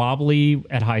too wobbly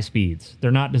at high speeds.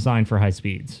 They're not designed for high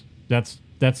speeds. That's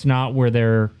not where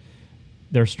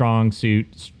their strong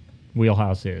suit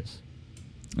wheelhouse is.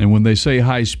 And when they say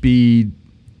high speed,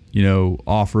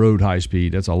 off-road high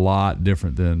speed, that's a lot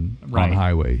different than on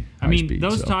highway high speed.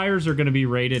 Those tires are going to be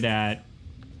rated at,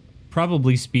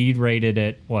 probably speed rated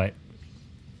at,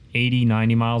 80,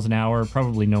 90 miles an hour,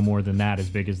 probably no more than that, as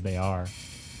big as they are.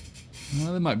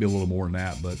 Well, they might be a little more than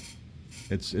that, but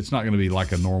it's not going to be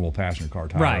like a normal passenger car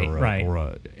tire or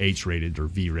a H-rated or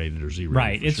V-rated or Z-rated.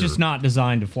 Right, it's just not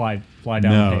designed to fly down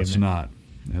No, pavement. it's not.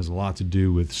 It has a lot to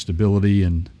do with stability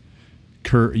and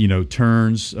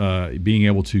turns, being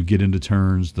able to get into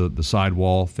turns, the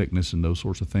sidewall thickness and those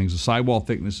sorts of things. The sidewall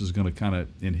thickness is going to kind of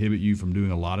inhibit you from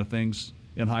doing a lot of things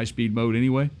in high-speed mode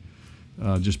anyway,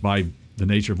 just by the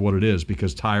nature of what it is,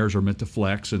 because tires are meant to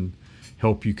flex and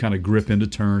help you kind of grip into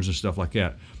turns and stuff like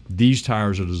that. These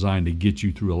tires are designed to get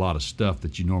you through a lot of stuff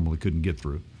that you normally couldn't get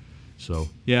through. So,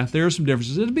 yeah, there are some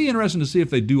differences. It'd be interesting to see if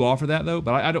they do offer that, though,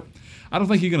 but I don't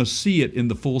think you're going to see it in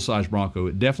the full-size Bronco.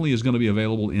 It definitely is going to be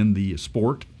available in the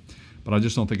Sport, but I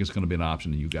just don't think it's going to be an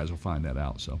option, and you guys will find that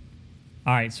out. So,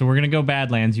 all right, so we're going to go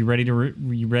Badlands. You ready to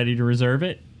reserve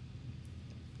it?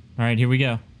 All right, here we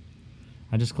go.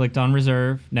 I just clicked on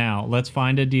reserve. Now, let's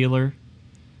find a dealer.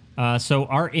 So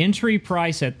our entry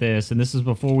price at this, and this is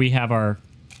before we have our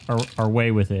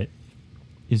way with it,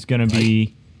 is going to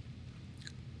be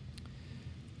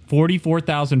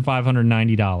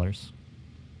 $44,590.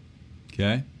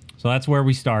 Okay. So that's where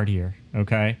we start here,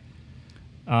 okay?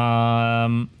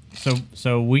 So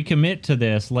we commit to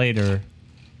this later.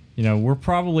 You know, we're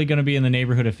probably going to be in the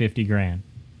neighborhood of 50 grand.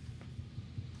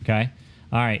 Okay?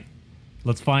 All right.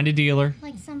 Let's find a dealer.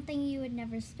 Like something you would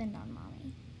never spend on mommy.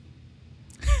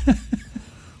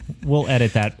 We'll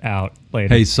edit that out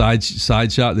later. Hey, side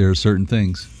shot, there are certain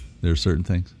things.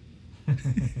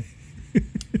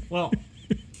 Well,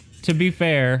 to be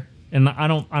fair, and I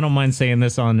don't mind saying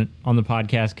this on the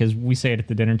podcast because we say it at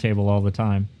the dinner table all the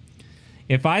time.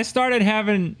 If I started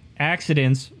having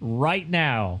accidents right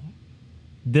now,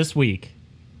 this week,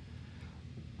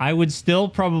 I would still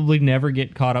probably never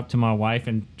get caught up to my wife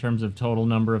in terms of total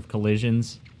number of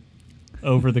collisions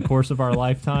over the course of our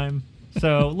lifetime.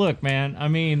 So, look, man, I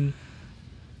mean,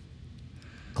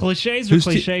 cliches are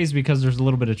cliches because there's a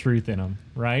little bit of truth in them,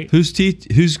 right? Who's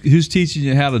teaching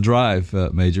you how to drive,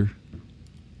 Major?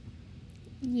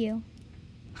 You.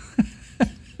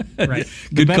 Right.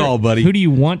 Good call, buddy. Who do you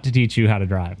want to teach you how to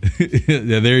drive?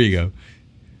 Yeah, there you go.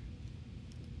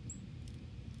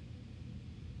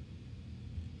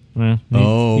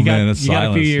 Well, man, that's you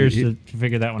got a few silence. years to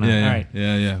figure that one out. Yeah, All right.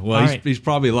 yeah. Well, All he's, right. he's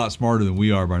probably a lot smarter than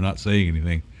we are by not saying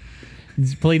anything.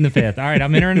 He's pleading the fifth. All right,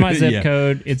 I'm entering my zip Yeah.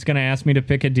 code. It's going to ask me to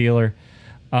pick a dealer.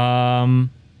 Yeah,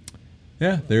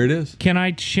 there it is. Can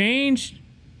I change?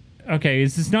 Okay,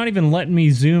 it's not even letting me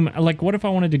zoom. Like, what if I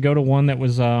wanted to go to one that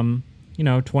was,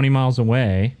 20 miles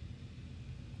away?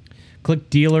 Click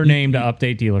dealer name to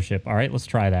update dealership. All right, let's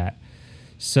try that.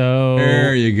 So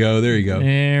There you go.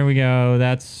 There we go.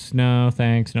 That's no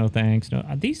thanks. No.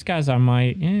 These guys I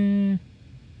might.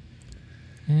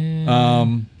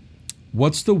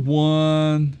 What's the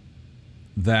one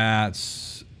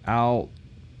that's out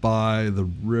by the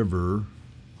river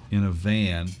in a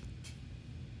van?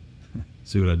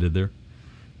 See what I did there?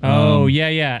 Oh,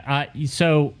 yeah.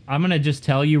 So I'm going to just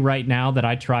tell you right now that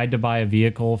I tried to buy a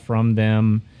vehicle from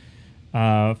them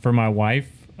for my wife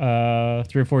 3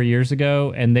 or 4 years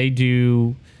ago, and they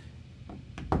do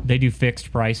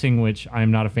fixed pricing, which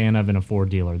I'm not a fan of in a Ford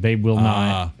dealer. They will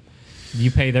not.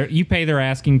 You pay their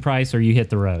asking price or you hit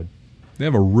the road. They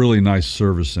have a really nice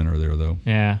service center there, though.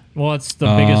 Yeah. Well, it's the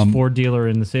biggest Ford dealer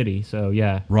in the city, so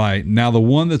yeah. Right. Now, the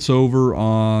one that's over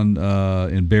on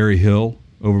in Berry Hill,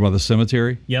 over by the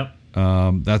cemetery, Yep.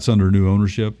 that's under new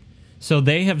ownership. So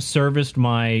they have serviced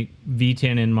my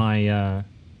V10 in my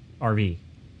RV.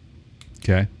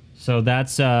 Okay. So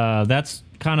that's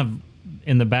kind of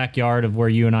in the backyard of where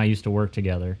you and I used to work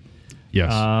together.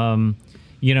 Yes.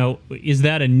 Is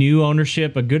that a new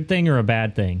ownership a good thing or a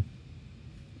bad thing?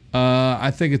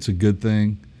 I think it's a good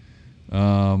thing.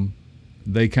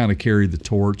 They kind of carried the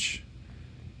torch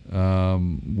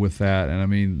with that, and I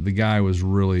mean, the guy was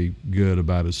really good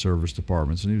about his service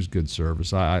departments, and he was good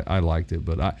service. I liked it,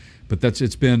 but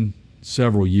it's been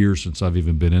several years since I've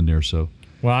even been in there. So,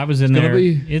 well, I was in there.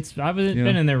 I've been know.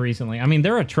 in there recently. I mean,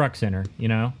 they're a truck center, you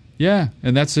know. Yeah,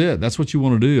 and that's it. That's what you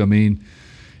want to do. I mean,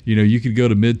 you could go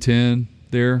to Mid-10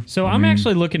 there. So I'm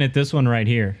actually looking at this one right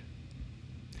here.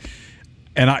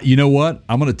 And you know what?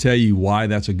 I'm going to tell you why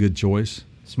that's a good choice.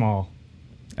 Small.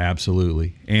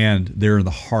 Absolutely. And they're in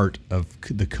the heart of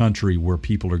the country where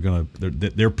people are going to,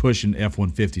 they're pushing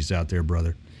F-150s out there,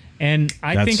 brother. And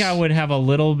I think I would have a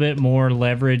little bit more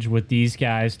leverage with these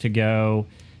guys to go,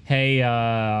 hey,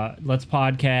 let's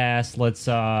podcast. Let's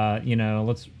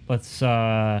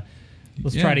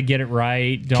try to get it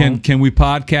right. Can we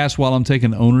podcast while I'm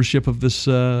taking ownership of this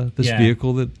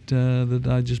vehicle that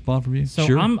I just bought from you? So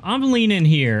sure. I'm leaning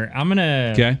here. I'm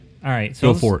gonna. Okay. All right.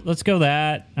 So go for it. Let's go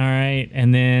that. All right,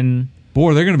 and then.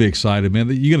 Boy, they're gonna be excited, man.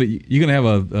 You're gonna have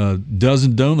a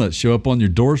dozen donuts show up on your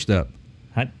doorstep.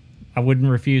 I wouldn't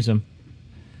refuse them.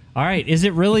 All right. Is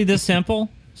it really this simple?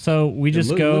 So we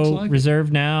just go like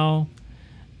reserve now,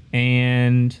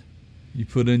 and you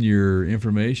put in your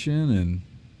information and.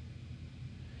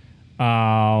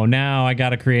 Oh, now I got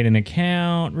to create an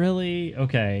account. Really?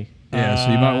 Okay. Yeah,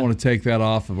 so you might want to take that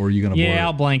off, or are you going to blur it?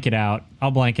 I'll blank it out.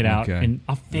 Okay. And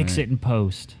I'll fix it in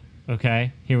post.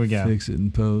 Okay? Here we go. Fix it in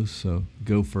post, so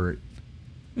go for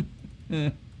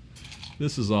it.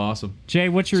 This is awesome. Jay,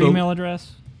 what's your email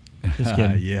address? Just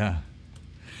kidding. Yeah.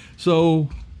 So,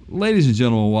 ladies and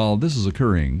gentlemen, while this is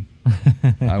occurring,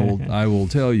 I will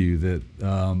tell you that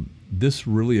this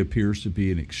really appears to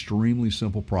be an extremely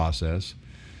simple process.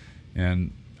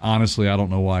 And honestly, I don't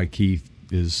know why Keith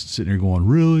is sitting here going,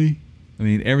 really? I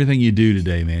mean, everything you do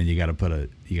today, man, you got to have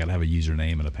a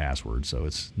username and a password. So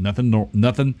it's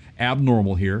nothing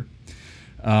abnormal here.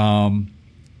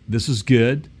 This is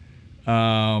good.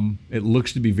 It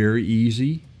looks to be very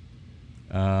easy.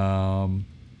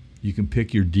 You can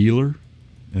pick your dealer,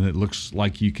 and it looks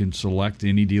like you can select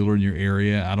any dealer in your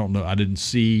area. I don't know. I didn't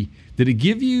see. Did it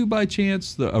give you, by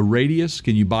chance, a radius?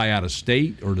 Can you buy out of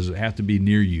state, or does it have to be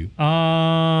near you?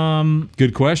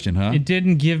 Good question, huh? It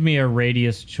didn't give me a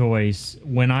radius choice.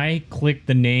 When I clicked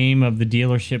the name of the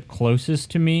dealership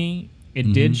closest to me,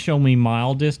 it did show me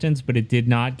mile distance, but it did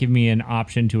not give me an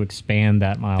option to expand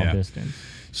that mile distance.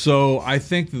 So I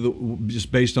think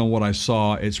just based on what I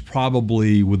saw, it's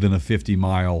probably within a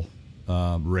 50-mile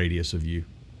radius of you.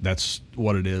 That's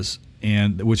what it is,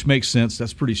 and which makes sense.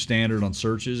 That's pretty standard on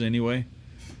searches anyway.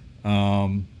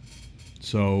 So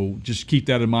just keep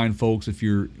that in mind, folks. If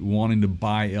you're wanting to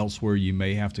buy elsewhere, you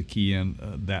may have to key in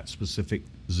that specific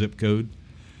zip code,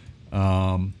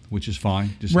 which is fine.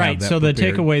 Just right. have that so prepared.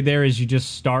 The takeaway there is you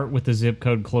just start with the zip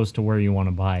code close to where you want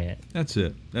to buy it. That's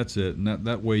it. And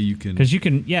that way you can. Because you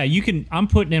can. I'm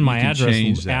putting in my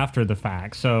address that. after the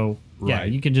fact. So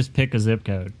Right. you can just pick a zip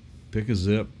code. Pick a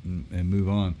zip and move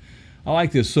on. I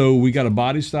like this. So we got a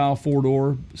body style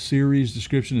 4-door series.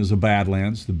 Description is a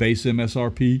Badlands. The base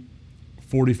MSRP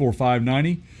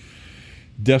 $44,590.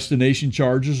 Destination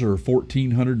charges are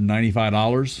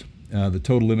 $1,495. The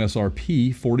total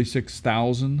MSRP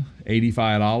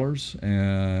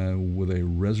 $46,085 with a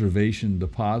reservation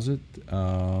deposit.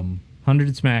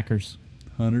 100 smackers.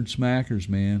 100 smackers,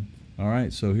 man. All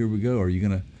right, so here we go. Are you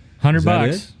gonna?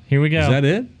 $100. Here we go. Is that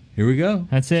it? Here we go.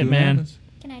 That's it, See what man. happens?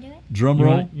 Can I do it? Drum You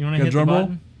roll. want to Got hit drum the roll?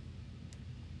 button?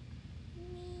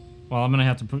 Well, I'm going to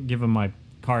have to give him my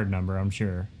card number, I'm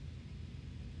sure.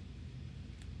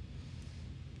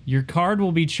 Your card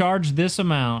will be charged this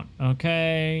amount,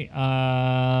 okay?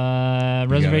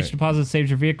 Reservation deposit saves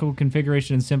your vehicle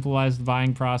configuration and simplifies the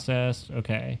buying process.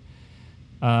 Okay.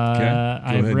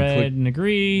 I've read and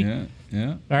agree.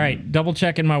 Yeah. All right, double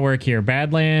checking my work here.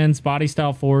 Badlands, body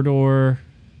style 4-door.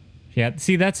 Yeah,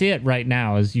 see, that's it right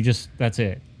now. That's it.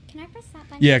 Can I press that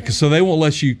button? Yeah, because so they won't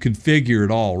let you configure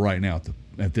it all right now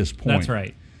at this point. That's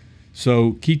right.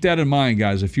 So keep that in mind,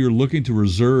 guys. If you're looking to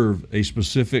reserve a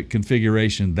specific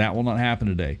configuration, that will not happen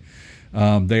today.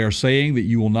 They are saying that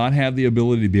you will not have the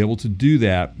ability to be able to do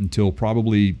that until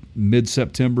probably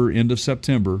mid-September, end of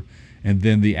September, and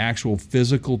then the actual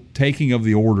physical taking of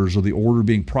the orders or the order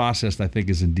being processed, I think,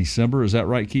 is in December. Is that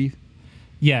right, Keith?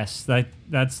 Yes,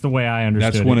 that's the way I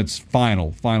understood it. That's when it's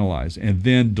finalized. And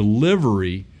then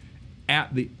delivery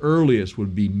at the earliest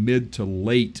would be mid to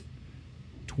late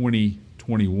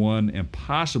 2021 and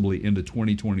possibly into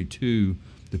 2022,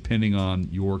 depending on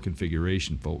your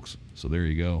configuration, folks. So there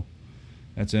you go.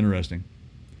 That's interesting.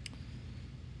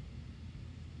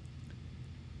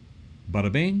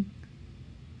 Bada bing,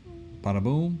 bada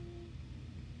boom,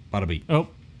 bada beep. Oh,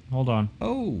 hold on.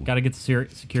 Oh. Got to get the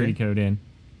security code in.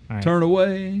 All right. Turn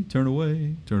away, turn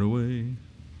away, turn away.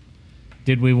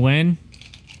 Did we win?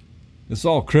 It's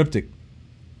all cryptic.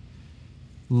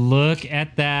 Look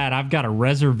at that. I've got a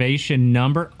reservation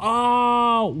number.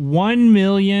 Oh, 1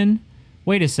 million.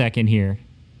 Wait a second here.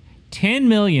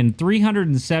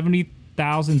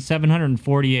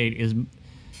 10,370,748 is.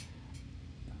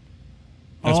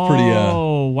 That's pretty.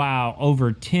 Oh, wow.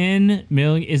 Over 10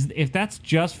 million. If that's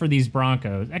just for these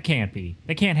Broncos, that can't be.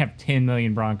 They can't have 10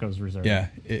 million Broncos reserved. Yeah,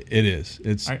 it is.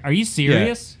 It's. Are you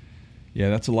serious? Yeah,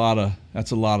 that's a lot of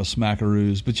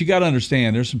smackaroos. But you got to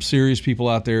understand, there's some serious people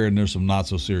out there, and there's some not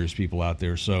so serious people out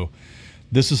there. So,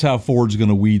 this is how Ford's going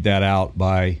to weed that out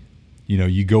by,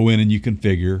 you go in and you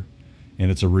configure, and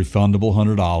it's a refundable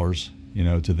 $100.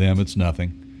 To them it's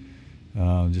nothing.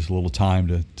 Just a little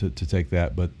time to take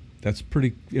that, but that's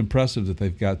pretty impressive that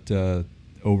they've got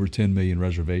over 10 million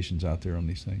reservations out there on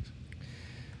these things.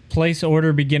 Place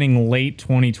order beginning late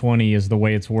 2020 is the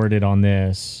way it's worded on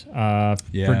this.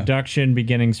 Production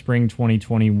beginning spring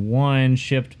 2021.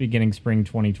 Shipped beginning spring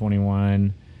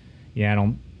 2021. I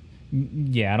don't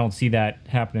see that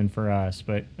happening for us.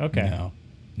 But okay.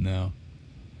 No.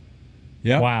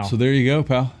 Yeah. Wow. So there you go,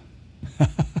 pal.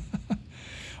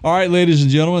 All right, ladies and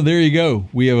gentlemen, there you go.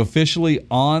 We have officially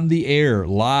on the air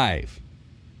live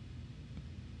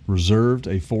reserved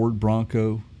a Ford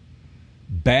Bronco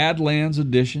Badlands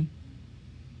edition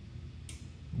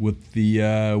with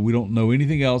the we don't know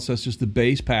anything else. That's just the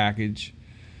base package,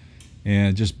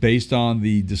 and just based on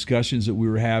the discussions that we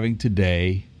were having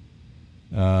today,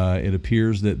 it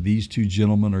appears that these two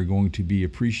gentlemen are going to be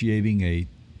appreciating a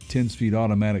 10-speed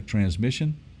automatic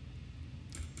transmission.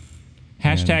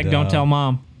 Hashtag don't tell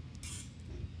mom.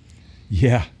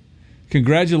 Yeah,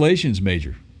 Congratulations,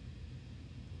 Major.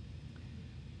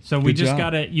 So we Good just job.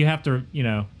 gotta. You have to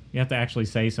actually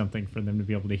say something for them to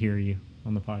be able to hear you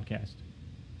on the podcast.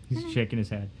 He's shaking his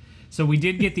head. So we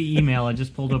did get the email. I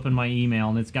just pulled open my email,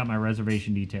 and it's got my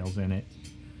reservation details in it.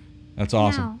 That's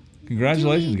awesome. Now,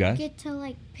 Congratulations, do we guys. get to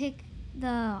like pick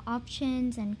the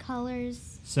options and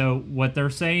colors? So what they're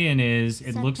saying is,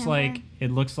 it looks September? like,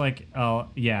 in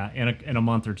a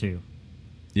month or two.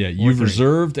 Yeah, you've 3.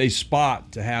 reserved a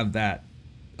spot to have that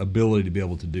ability to be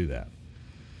able to do that.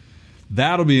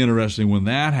 That'll be interesting when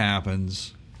that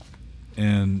happens.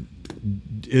 And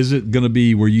is it going to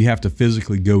be where you have to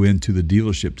physically go into the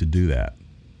dealership to do that?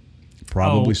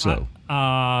 Probably so.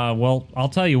 Well, I'll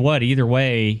tell you what. Either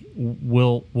way,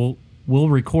 we'll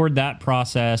record that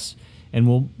process and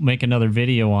we'll make another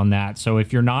video on that. So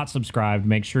if you're not subscribed,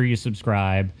 make sure you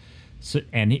subscribe. So,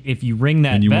 and if you ring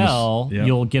that bell,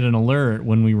 you'll get an alert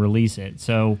when we release it.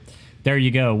 So there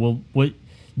you go.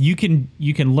 You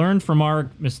can learn from our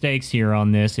mistakes here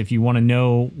on this. If you want to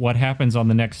know what happens on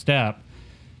the next step,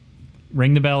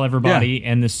 ring the bell, everybody.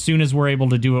 And as soon as we're able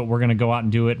to do it, we're going to go out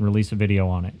and do it and release a video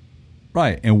on it.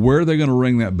 Right. And where they're going to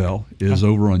ring that bell is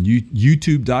over on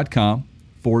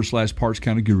youtube.com/Parts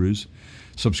Counter Gurus.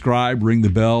 Subscribe, ring the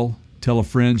bell, tell a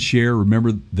friend, share.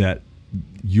 Remember that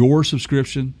your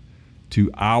subscription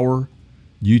to our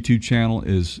YouTube channel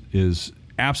is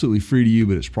absolutely free to you,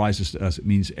 but it's priceless to us. It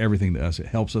means everything to us. It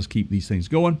helps us keep these things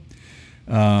going.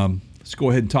 Let's go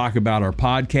ahead and talk about our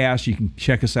podcast. You can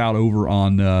check us out over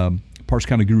on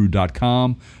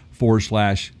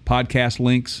partscounterguru.com/podcast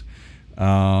links.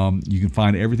 You can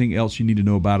find everything else you need to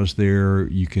know about us there.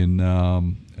 You can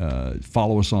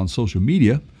follow us on social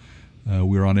media.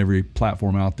 We're on every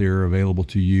platform out there available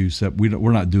to you. Except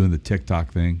we're not doing the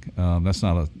TikTok thing. That's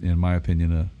not, in my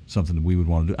opinion, something that we would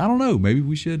want to do. I don't know. Maybe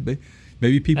we should.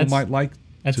 Maybe people might like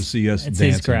to see us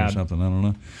dancing or something. I don't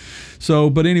know. So,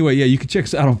 but anyway, yeah, you can check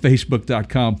us out on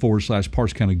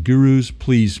Facebook.com/Parts Counter Gurus.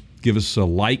 Please give us a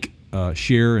like,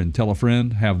 share, and tell a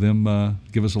friend. Have them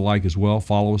give us a like as well.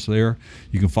 Follow us there.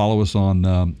 You can follow us on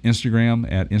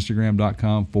Instagram at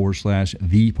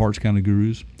Instagram.com/The Parts Counter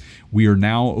Gurus. We are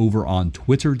now over on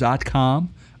Twitter.com.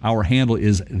 Our handle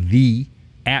is the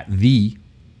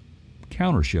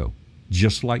Counter Show,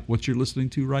 just like what you're listening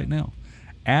to right now.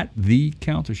 At The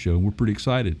Counter Show. We're pretty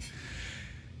excited.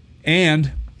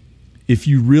 And if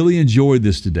you really enjoyed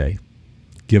this today,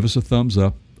 give us a thumbs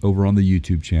up over on the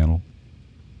YouTube channel.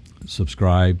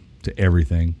 Subscribe to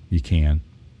everything you can.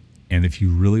 And if you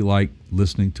really like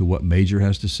listening to what Major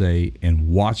has to say and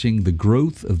watching the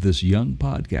growth of this young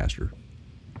podcaster,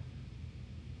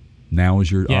 now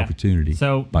is your opportunity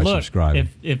by subscribing.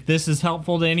 If this is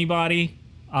helpful to anybody,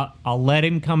 I'll let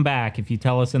him come back if you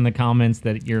tell us in the comments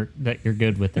that you're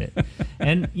good with it.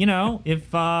 And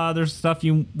if there's stuff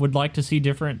you would like to see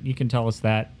different, you can tell us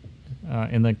that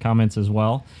in the comments as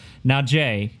well. Now,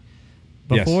 Jay,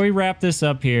 before we wrap this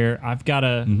up here, I've got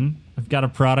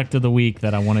a product of the week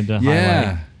that I wanted to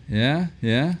highlight. Yeah.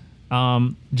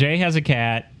 Jay has a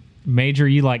cat. Major,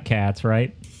 you like cats,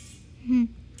 right? Mm-hmm.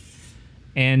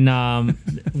 And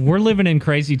we're living in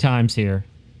crazy times here.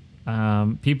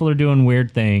 People are doing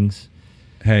weird things.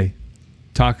 Hey,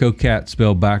 Taco Cat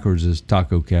spelled backwards is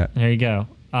Taco Cat. There you go.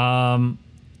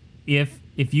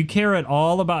 If you care at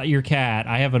all about your cat,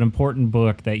 I have an important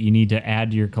book that you need to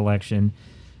add to your collection.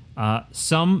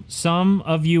 Some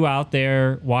of you out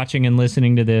there watching and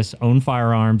listening to this own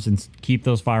firearms and keep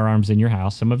those firearms in your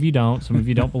house. Some of you don't. Some of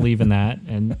you don't believe in that,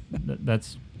 and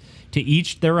that's to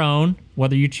each their own.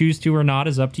 Whether you choose to or not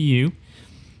is up to you.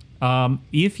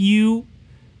 If you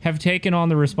have taken on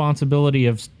the responsibility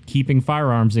of keeping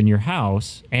firearms in your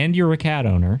house and you're a cat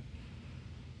owner,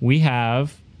 we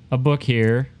have a book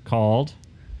here called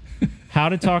How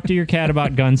to Talk to Your Cat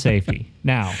About Gun Safety.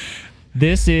 Now,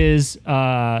 this is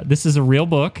a real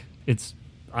book. It's,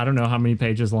 I don't know how many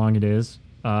pages long it is.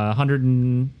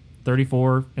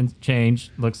 134 and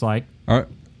change, looks like. Are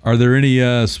there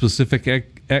any specific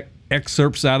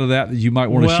excerpts out of that you might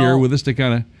want to share with us to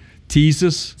kind of tease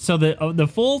us? So the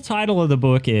full title of the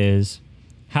book is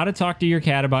How to Talk to Your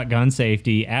Cat About Gun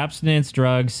Safety, Abstinence,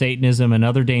 Drugs, Satanism, and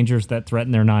Other Dangers That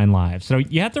Threaten Their 9 Lives. So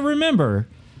you have to remember,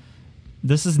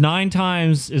 this is 9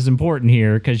 times as important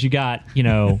here because you got,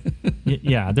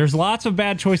 there's lots of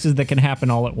bad choices that can happen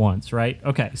all at once, right?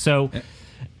 Okay, so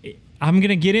I'm going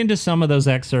to get into some of those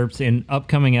excerpts in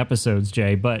upcoming episodes,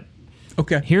 Jay, but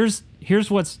okay. Here's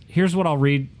what I'll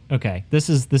read. Okay, this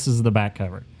is the back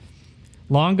cover.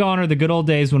 Long gone are the good old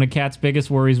days when a cat's biggest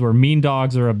worries were mean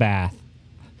dogs or a bath.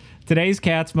 Today's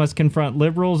cats must confront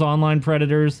liberals, online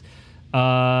predators,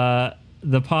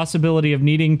 the possibility of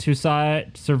needing to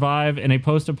survive in a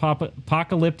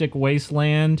post-apocalyptic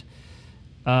wasteland,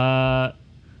 and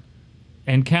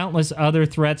countless other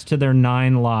threats to their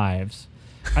 9 lives.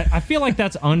 I feel like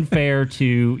that's unfair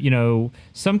to,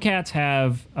 some cats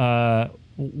have,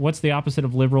 what's the opposite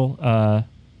of liberal?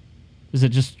 Is it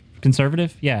just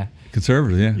conservative? Yeah.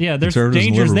 Conservative, yeah. Yeah, there's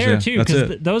dangers there too,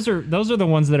 because those are the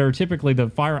ones that are typically the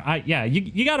fire.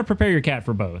 You got to prepare your cat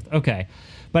for both. Okay,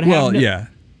 but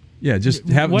just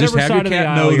have your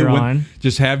cat know that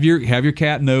just have your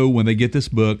cat know when they get this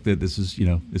book that this is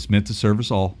it's meant to serve us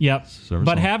all. Yep.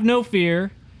 But have no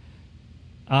fear.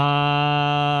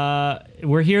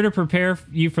 We're here to prepare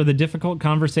you for the difficult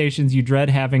conversations you dread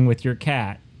having with your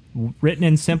cat. Written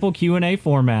in simple Q&A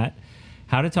format.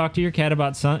 How to Talk to Your Cat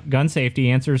About Gun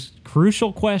Safety answers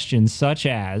crucial questions such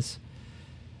as,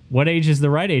 what age is the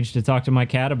right age to talk to my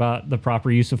cat about the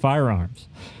proper use of firearms?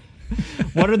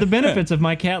 What are the benefits of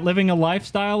my cat living a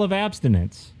lifestyle of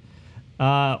abstinence?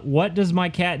 What does my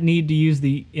cat need to use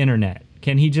the internet?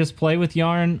 Can he just play with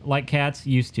yarn like cats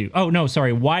used to? Oh, no,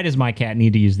 sorry. Why does my cat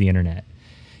need to use the internet?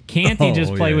 Can't he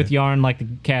just play with yarn like the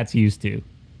cats used to?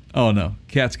 Oh, no.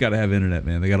 Cats got to have internet,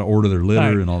 man. They got to order their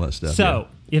litter and all that stuff. So...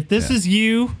 if this is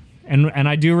you, and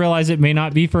I do realize it may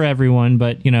not be for everyone,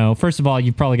 but, first of all,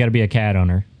 you've probably got to be a cat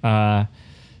owner.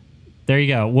 There you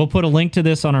go. We'll put a link to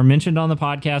this on our Mentioned on the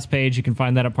Podcast page. You can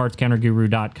find that at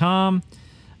partscounterguru.com.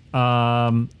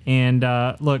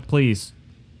 Look, please,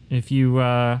 if you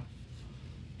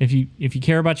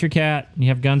care about your cat and you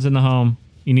have guns in the home,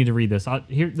 you need to read this.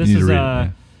 This is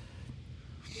a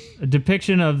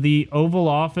depiction of the Oval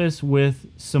Office with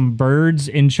some birds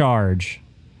in charge.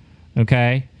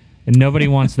 Okay? And nobody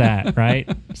wants that, right?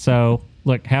 So,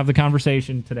 look, have the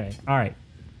conversation today. All right.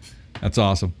 That's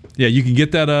awesome. Yeah, you can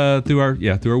get that through our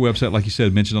website, like you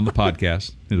said, mentioned on the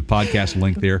podcast. There's a podcast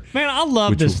link there. Man, I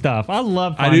love this stuff. I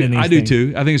love finding these things. I do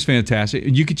too. I think it's fantastic.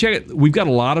 You can check it. We've got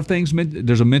a lot of things.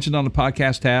 There's a Mentioned on the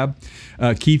Podcast tab.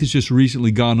 Keith has just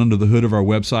recently gone under the hood of our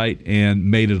website and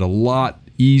made it a lot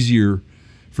easier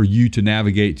for you to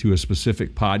navigate to a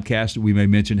specific podcast that we may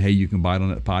mention. Hey, you can buy it on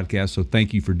that podcast. So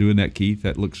thank you for doing that, Keith.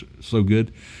 That looks so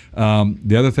good.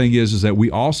 The other thing is that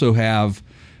we also have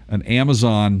an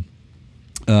Amazon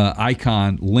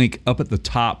icon link up at the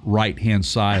top right-hand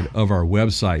side of our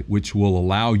website, which will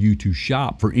allow you to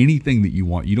shop for anything that you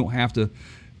want. You don't have to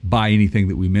buy anything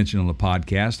that we mentioned on the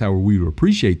podcast. However, we would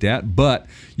appreciate that. But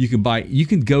you can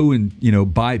go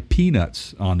and buy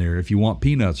peanuts on there if you want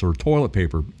peanuts, or toilet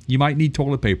paper. You might need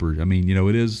toilet paper. I mean,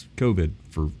 it is COVID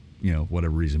for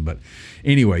whatever reason. But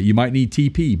anyway, you might need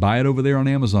TP. Buy it over there on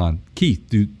Amazon. Keith,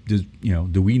 do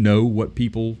we know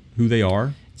who they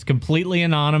are? It's completely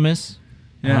anonymous.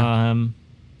 Yeah.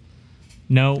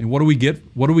 No. And what do we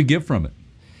get from it?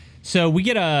 So we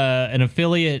get an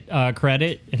affiliate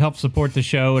credit. It helps support the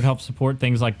show. It helps support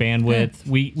things like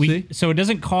bandwidth. So it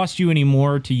doesn't cost you any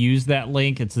more to use that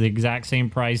link. It's the exact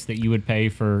same price that you would pay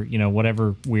for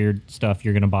whatever weird stuff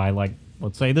you're going to buy, like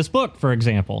let's say this book, for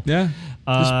example. Yeah.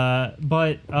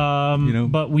 But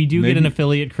we do get an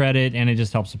affiliate credit, and it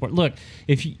just helps support. Look,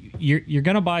 if you're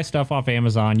going to buy stuff off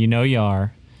Amazon, you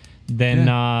are, then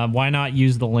why not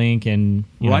use the link and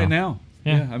right now.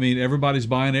 Yeah, I mean, everybody's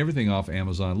buying everything off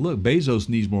Amazon. Look, Bezos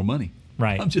needs more money.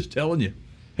 Right. I'm just telling you.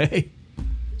 Hey,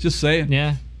 just saying.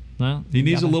 Yeah. Well, he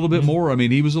needs a little bit more. I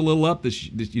mean, he was a little up this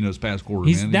past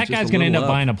quarter. That guy's going to end up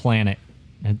buying a planet.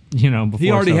 Before he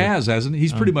already has, hasn't he?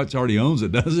 He's pretty much already owns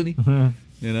it, doesn't he?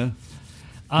 Getting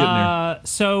there.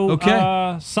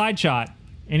 Side shot.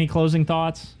 Any closing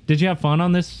thoughts? Did you have fun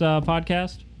on this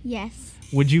podcast? Yes.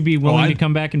 Would you be willing to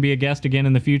come back and be a guest again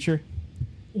in the future?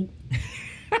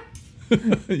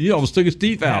 You almost took his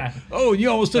teeth out. Yeah. Oh, you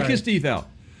almost took his teeth out.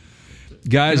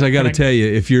 Guys, I got to tell you,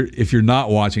 if you're not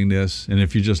watching this and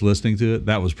if you're just listening to it,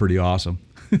 that was pretty awesome.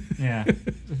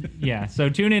 Yeah. So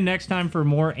tune in next time for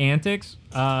more antics.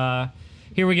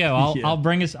 Here we go. I'll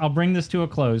bring this to a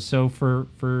close. So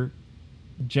for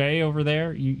Jay over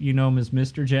there, you know him as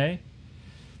Mr. J.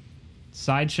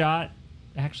 Side shot.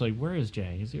 Actually, where is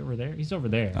Jay? Is he over there? He's over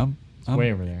there. I'm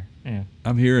way over there. Yeah.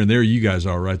 I'm here, and there you guys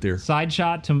are right there. Side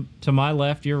shot to my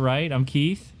left, your right. I'm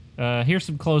Keith. Here's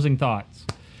some closing thoughts.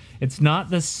 It's not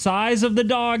the size of the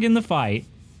dog in the fight.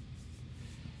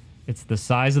 It's the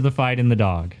size of the fight in the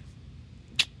dog.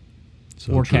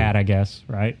 So or true. Cat, I guess,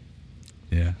 right?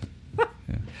 Yeah.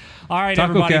 All right, Taco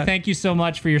everybody. Cat. Thank you so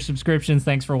much for your subscriptions.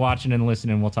 Thanks for watching and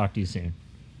listening. We'll talk to you soon.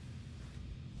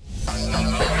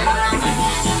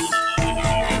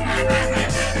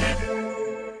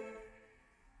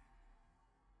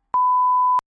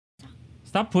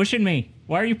 Stop pushing me.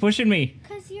 Why are you pushing me?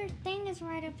 Because your thing is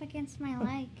right up against my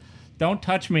leg. Don't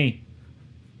touch me.